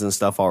missions and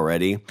stuff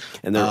already.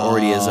 And there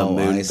already is a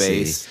moon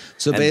base.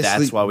 So basically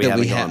that's why we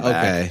haven't gone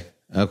back.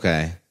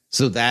 Okay.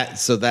 So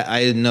that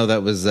I didn't know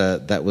that was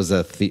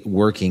a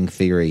working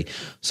theory.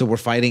 So we're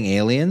fighting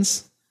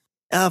aliens?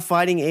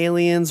 Fighting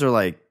aliens or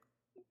like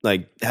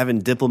having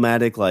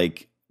diplomatic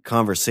like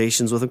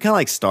conversations with them, kind of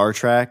like Star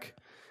Trek,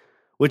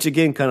 which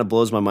again kind of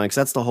blows my mind because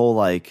that's the whole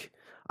like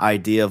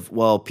idea of,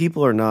 well,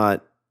 people are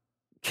not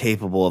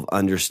capable of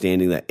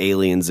understanding that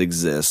aliens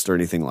exist or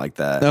anything like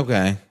that.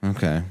 Okay.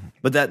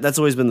 But that's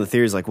always been the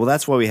theory, is like, well,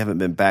 that's why we haven't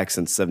been back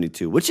since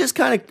 72, which is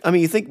kind of, I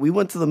mean, you think we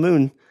went to the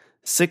moon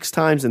 6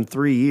 times in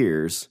 3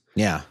 years.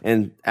 Yeah.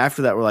 And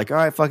after that, we're like, all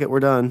right, fuck it,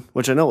 we're done,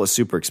 which I know was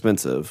super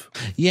expensive.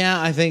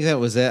 Yeah, I think that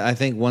was it. I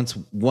think once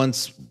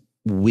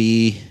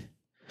we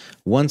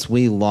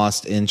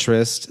lost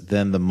interest,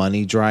 then the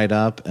money dried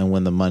up. And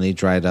when the money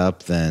dried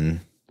up,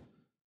 then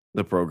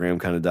the program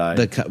kind of died.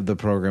 The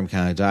program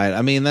kind of died.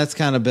 I mean, that's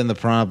kind of been the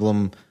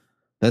problem.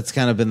 That's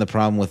kind of been the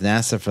problem with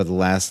NASA for the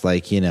last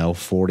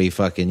 40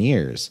 fucking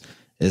years,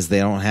 is they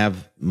don't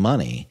have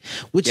money,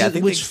 which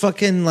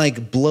fucking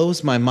like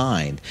blows my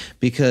mind,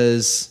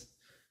 because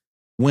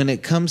when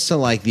it comes to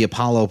like the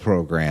Apollo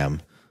program,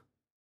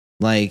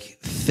 like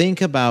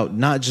think about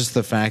not just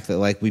the fact that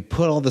like we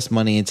put all this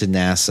money into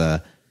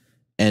NASA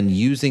and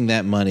using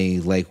that money,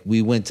 like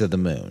we went to the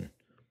moon,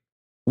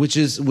 which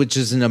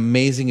is an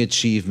amazing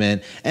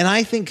achievement. And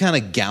I think kind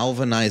of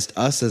galvanized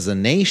us as a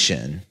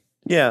nation.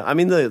 Yeah. I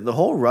mean, the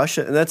whole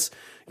Russia, and that's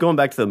going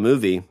back to the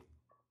movie.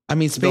 I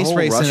mean, space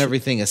race and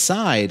everything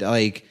aside,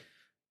 like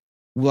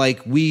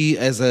we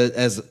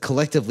as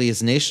collectively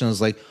as a nation was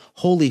like,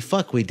 holy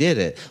fuck, we did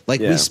it. Like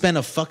we spent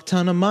a fuck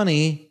ton of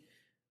money,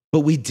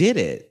 but we did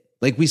it.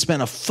 Like we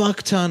spent a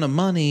fuck ton of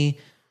money.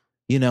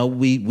 We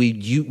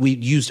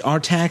used our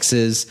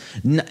taxes,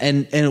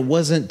 and it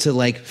wasn't to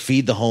like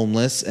feed the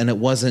homeless, and it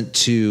wasn't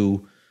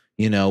to,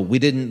 we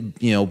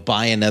didn't,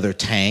 buy another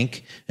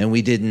tank, and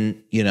we didn't,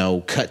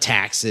 cut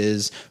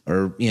taxes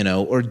or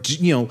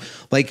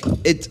like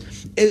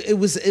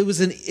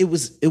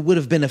it would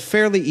have been a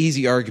fairly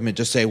easy argument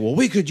to say, well,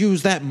 we could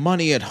use that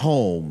money at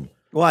home.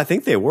 Well, I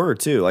think they were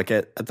too. Like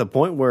at the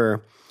point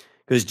where,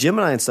 because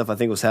Gemini and stuff, I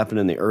think was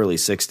happening in the early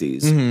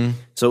 60s. Mm-hmm.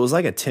 So it was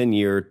like a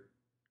 10-year,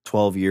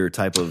 12-year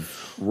type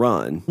of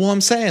run. Well,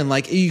 I'm saying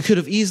like you could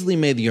have easily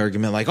made the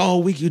argument like, oh,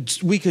 we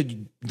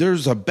could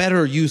there's a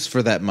better use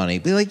for that money.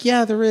 Be like,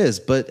 yeah, there is,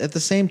 but at the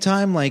same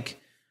time, like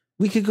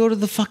we could go to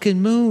the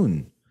fucking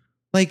moon.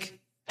 Like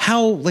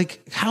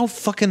how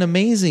fucking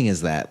amazing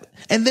is that?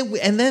 And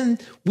then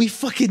we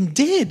fucking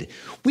did.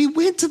 We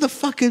went to the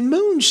fucking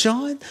moon,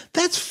 Shawn.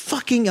 That's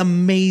fucking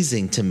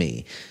amazing to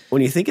me.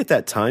 When you think at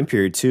that time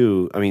period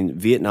too, I mean,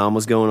 Vietnam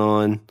was going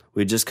on.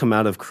 We'd just come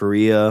out of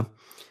Korea.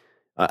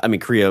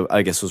 Korea,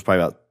 I guess, was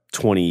probably about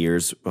 20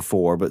 years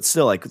before, but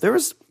still, like, that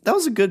was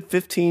a good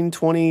 15,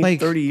 20,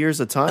 30 years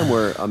of time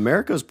where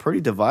America was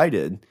pretty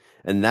divided,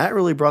 and that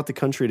really brought the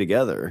country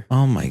together.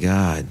 Oh, my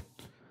God.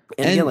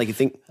 And again, like, you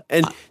think,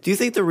 and do you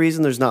think the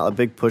reason there's not a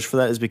big push for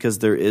that is because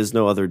there is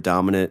no other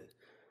dominant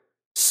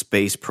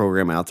space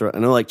program out there? I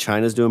know, like,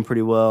 China's doing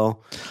pretty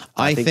well.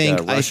 I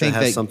think Russia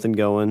has something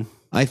going.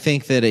 I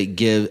think that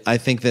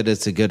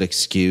it's a good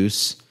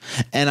excuse,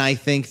 and I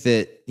think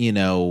that,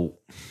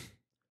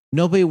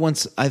 nobody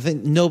wants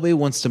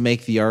to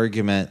make the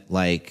argument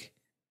like,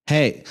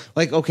 hey,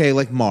 like, okay,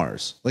 like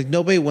Mars. Like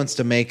nobody wants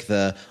to make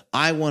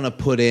I want to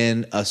put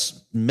in a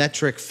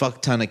metric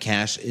fuck ton of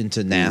cash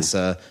into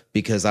NASA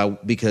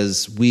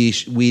because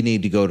we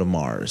need to go to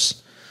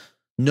Mars.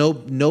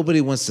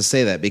 Nobody wants to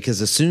say that,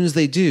 because as soon as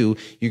they do,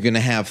 you're going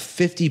to have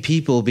 50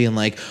 people being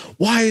like,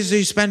 why is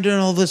he spending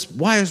all this?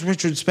 Why is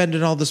Richard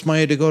spending all this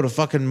money to go to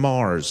fucking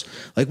Mars?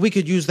 Like we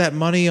could use that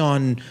money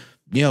on,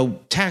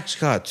 tax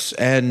cuts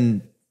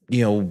and,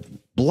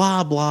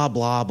 blah, blah,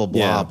 blah, blah,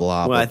 blah,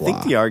 blah. Well, I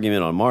think the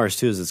argument on Mars,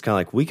 too, is it's kind of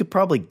like, we could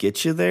probably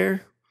get you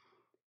there.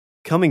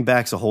 Coming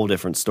back's a whole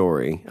different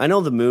story. I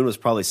know the moon was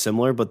probably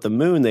similar, but the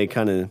moon, they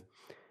kind of,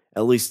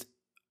 at least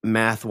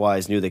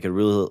math-wise, knew they could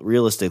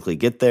realistically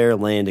get there,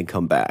 land, and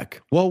come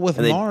back. Well, with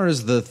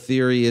Mars, the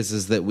theory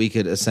is that we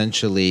could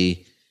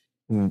essentially,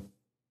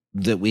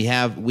 that we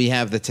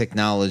have the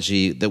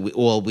technology,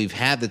 we've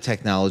had the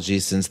technology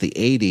since the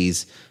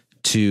 80s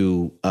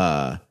to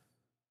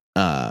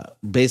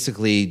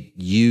basically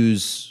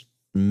use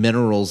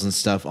minerals and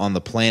stuff on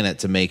the planet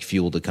to make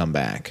fuel to come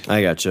back.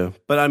 I gotcha.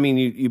 But I mean,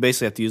 you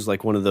basically have to use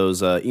like one of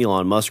those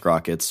Elon Musk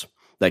rockets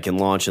that can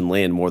launch and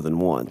land more than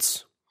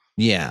once.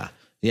 Yeah.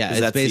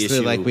 It's basically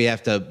like we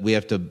have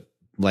to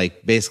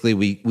like basically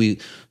we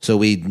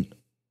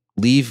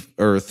leave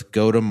Earth,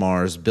 go to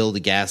Mars, build a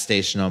gas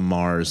station on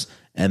Mars,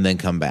 and then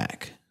come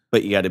back.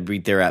 But you got to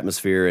breathe their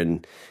atmosphere,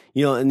 and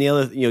and the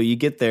other, you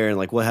get there and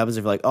like, what happens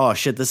if you're like, oh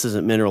shit, this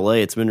isn't mineral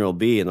A, it's mineral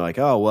B, and they're like,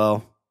 oh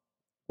well.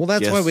 Well,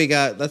 that's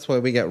why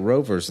we got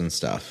rovers and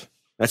stuff.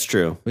 That's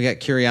true. We got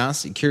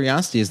Curiosity.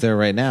 Curiosity is there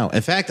right now.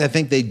 In fact, I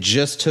think they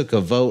just took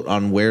a vote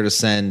on where to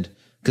send,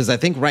 because I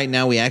think right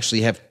now we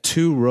actually have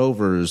two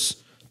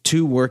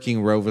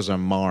working rovers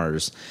on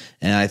Mars,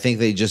 and I think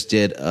they just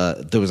did.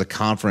 There was a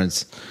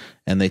conference,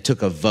 and they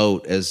took a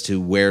vote as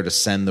to where to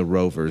send the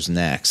rovers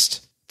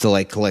next to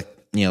like collect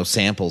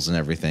samples and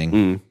everything.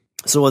 Mm.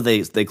 So what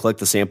they collect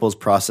the samples,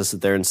 process it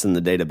there, and send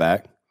the data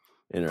back.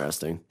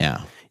 Interesting.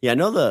 Yeah. Yeah,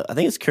 I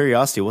think it's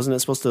Curiosity. Wasn't it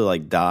supposed to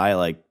like die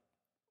like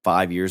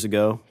 5 years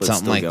ago? But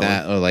something like going?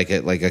 That, or like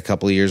a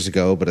couple of years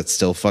ago, but it's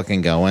still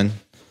fucking going.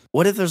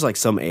 What if there's like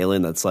some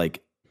alien that's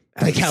like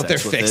out there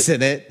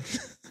fixing it?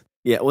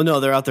 Yeah, well, no,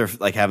 they're out there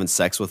like having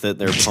sex with it.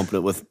 They're pumping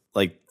it with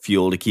like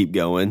fuel to keep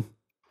going.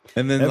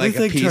 And then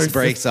everything like a piece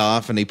breaks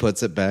off and he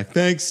puts it back.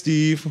 Thanks,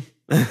 Steve.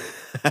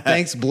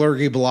 Thanks,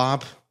 Blurgy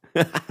Blop.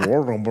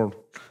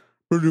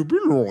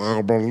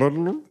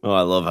 Oh,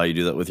 I love how you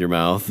do that with your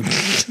mouth.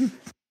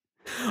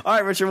 All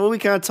right, Richard, well, we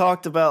kind of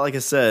talked about, like I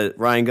said,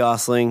 Ryan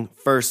Gosling,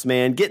 first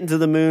man, getting to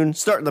the moon,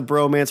 starting the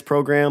Bromance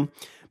program,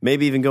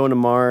 maybe even going to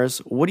Mars.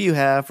 What do you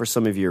have for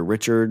some of your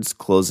Richard's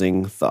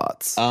closing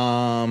thoughts?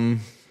 I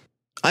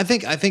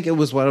think it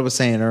was what I was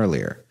saying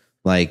earlier.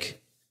 Like,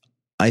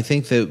 I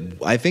think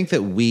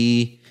that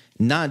we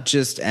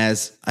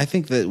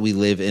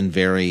live in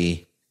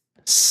very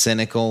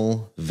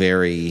cynical,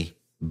 very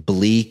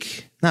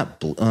bleak.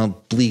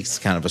 Bleak's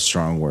kind of a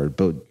strong word,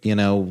 but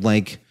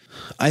like,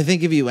 I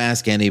think if you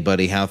ask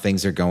anybody how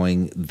things are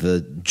going,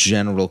 the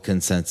general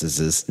consensus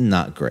is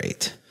not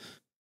great.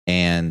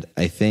 And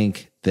I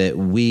think that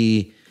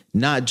we,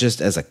 not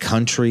just as a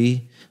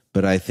country,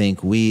 but I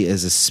think we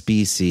as a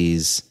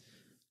species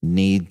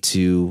need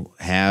to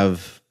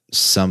have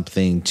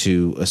something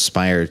to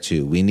aspire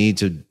to. We need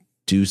to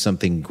do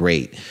something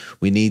great.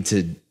 We need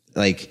to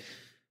like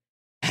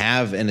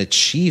have an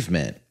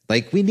achievement.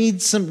 Like I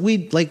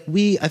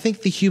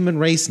think the human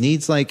race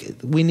needs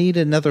we need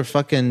another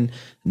fucking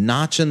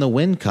notch in the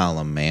win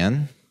column,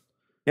 man.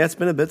 Yeah, it's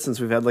been a bit since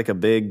we've had like a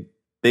big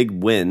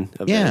win.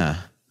 Yeah.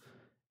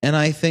 And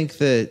I think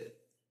that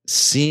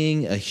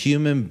seeing a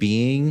human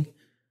being,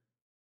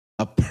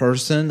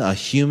 a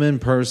human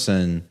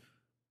person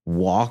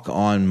walk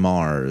on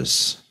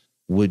Mars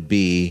would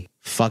be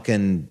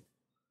fucking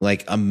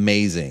like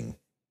amazing.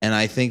 And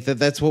I think that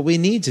that's what we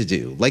need to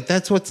do. Like,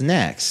 that's what's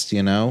next,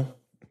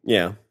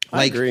 Yeah.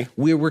 I agree.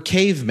 We were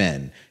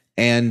cavemen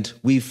and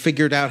we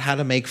figured out how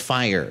to make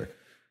fire.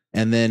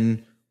 And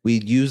then we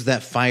used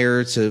that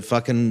fire to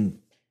fucking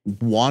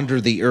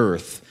wander the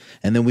earth.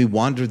 And then we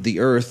wandered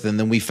the earth and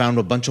then we found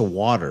a bunch of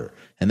water.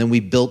 And then we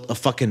built a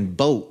fucking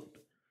boat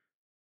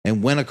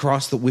and went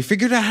across we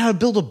figured out how to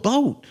build a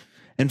boat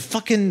and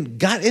fucking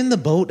got in the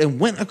boat and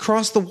went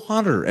across the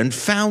water and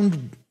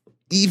found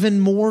even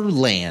more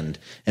land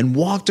and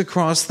walked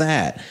across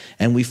that.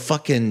 And we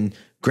fucking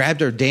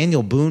grabbed our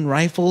Daniel Boone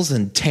rifles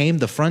and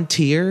tamed the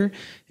frontier,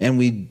 and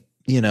we've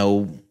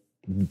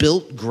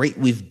built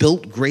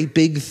great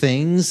big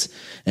things,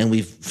 and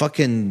we've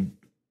fucking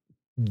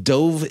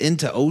dove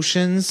into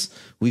oceans.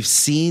 We've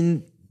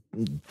seen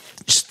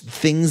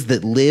things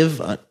that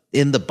live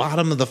in the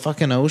bottom of the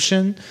fucking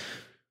ocean.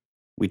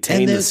 We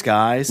tamed the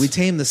skies. We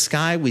tamed the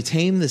sky. We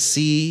tamed the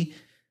sea.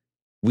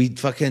 We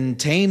fucking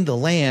tamed the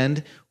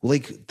land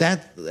like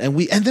that. And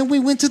then we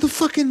went to the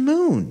fucking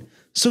moon.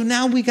 So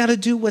now we got to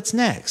do what's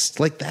next.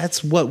 Like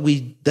that's what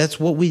we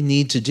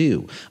need to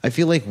do. I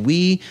feel like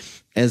we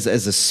as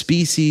a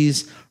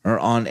species are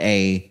on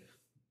a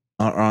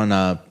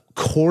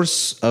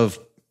course of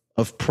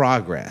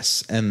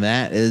progress. And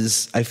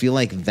I feel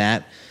like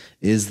that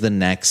is the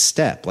next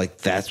step. Like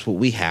that's what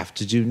we have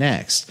to do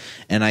next.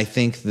 And I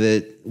think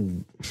that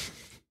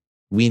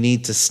we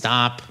need to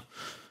stop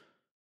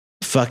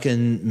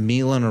fucking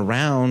mealing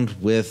around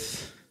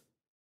with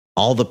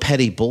all the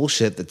petty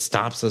bullshit that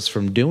stops us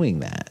from doing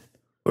that.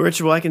 Well,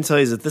 Richard, what I can tell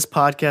you is that this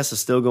podcast is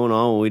still going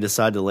on when we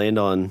decide to land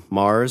on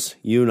Mars.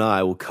 You and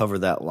I will cover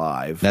that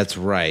live. That's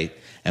right.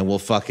 And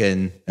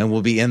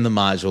we'll be in the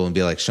module and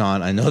be like,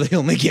 Shawn, I know they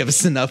only give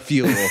us enough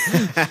fuel.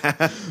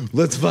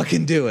 Let's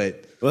fucking do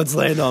it. Let's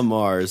land on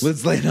Mars.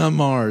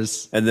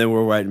 And then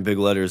we're writing big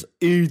letters,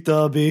 eat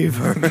the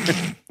beaver.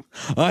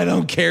 I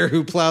don't care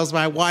who plows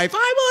my wife. I'm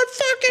on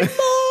fucking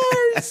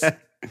Mars.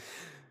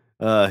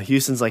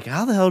 Houston's like,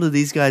 how the hell did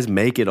these guys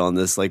make it on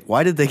this? Like,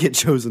 why did they get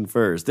chosen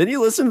first? Didn't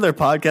you listen to their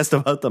podcast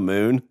about the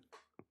moon?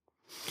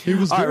 It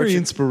was very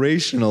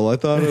inspirational. I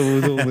thought it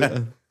was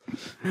only...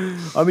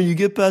 I mean, you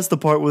get past the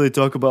part where they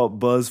talk about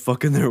Buzz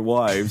fucking their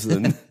wives,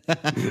 and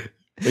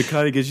it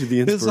kind of gives you the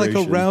inspiration. It's like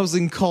a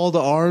rousing call to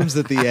arms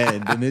at the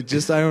end, and it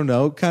just, I don't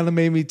know, kind of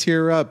made me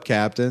tear up,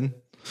 Captain.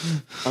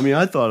 I mean,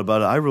 I thought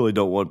about it. I really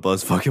don't want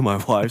Buzz fucking my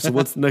wife, so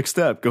what's the next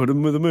step? Go to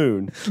the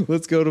moon.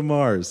 Let's go to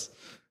Mars.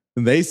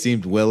 And they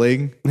seemed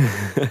willing.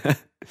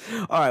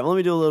 All right, well, let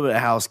me do a little bit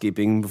of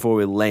housekeeping before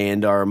we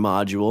land our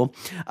module.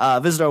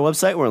 Visit our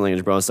website. We're at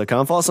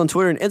languagebromance.com. Follow us on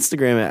Twitter and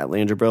Instagram at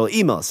languagebromance.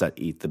 Email us at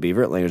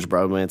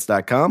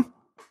eatthebeaver@languagebromance.com.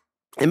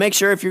 And make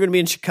sure if you're going to be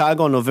in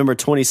Chicago on November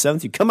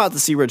 27th, you come out to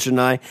see Rich and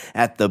I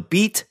at the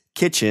Beat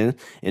Kitchen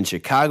in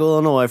Chicago,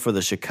 Illinois for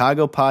the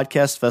Chicago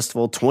Podcast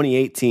Festival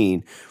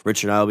 2018.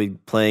 Rich and I will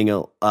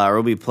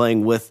be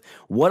playing with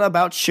What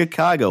About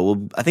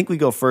Chicago? I think we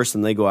go first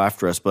and they go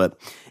after us, but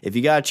if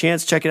you got a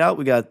chance, check it out.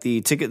 We got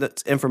the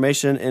ticket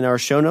information in our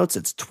show notes.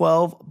 It's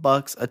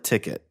 $12 a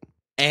ticket.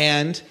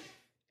 And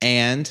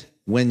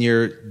when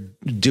you're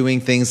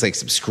doing things like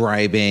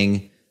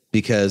subscribing,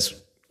 because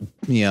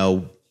we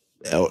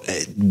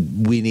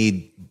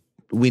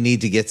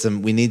need to get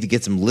some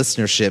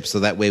listenership, so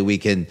that way we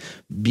can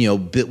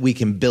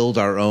build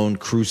our own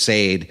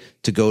crusade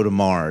to go to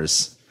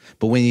Mars.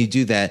 But when you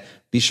do that,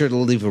 be sure to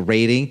leave a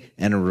rating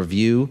and a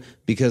review,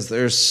 because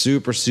they're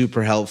super,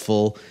 super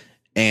helpful.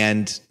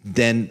 And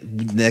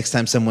then next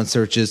time someone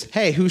searches,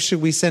 hey, who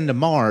should we send to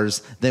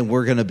Mars? Then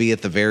we're going to be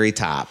at the very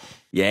top.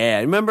 Yeah.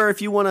 Remember,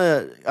 if you want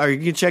to, or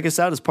you can check us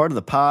out as part of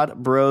the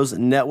Pod Bros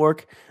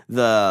Network,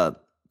 the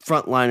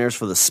frontliners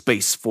for the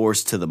Space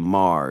Force to the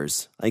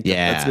Mars. I think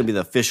that's going to be the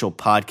official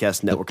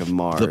podcast network of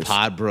Mars. The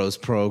Pod Bros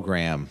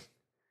program.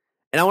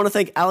 And I want to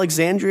thank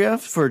Alexandria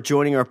for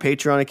joining our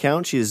Patreon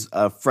account. She's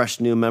a fresh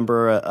new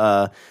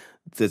member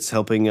that's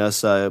helping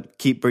us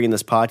keep bringing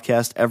this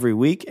podcast every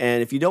week.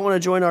 And if you don't want to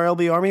join our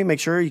LB Army, make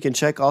sure you can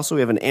check also.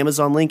 We have an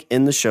Amazon link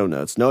in the show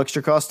notes. No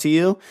extra cost to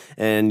you.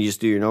 And you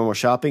just do your normal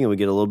shopping and we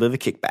get a little bit of a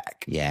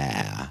kickback.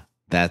 Yeah,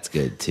 that's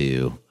good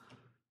too.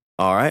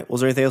 All right.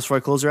 Was there anything else before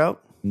I close her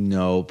out?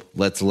 Nope.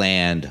 Let's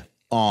land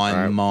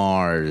on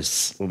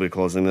Mars. We'll be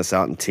closing this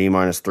out in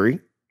T-3,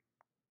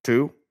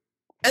 2.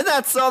 And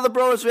that's all the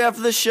bros we have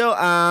for this show.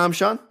 I'm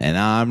Sean. And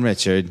I'm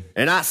Richard.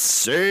 And I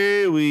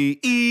say we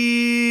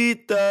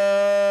eat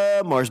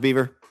the Mars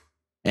beaver.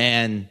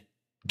 And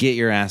get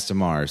your ass to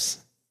Mars.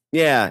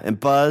 Yeah, and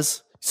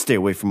Buzz, stay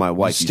away from my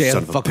wife, you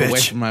son of a bitch. Stay the fuck away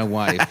from my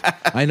wife.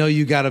 I know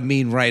you got a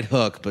mean right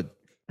hook, but...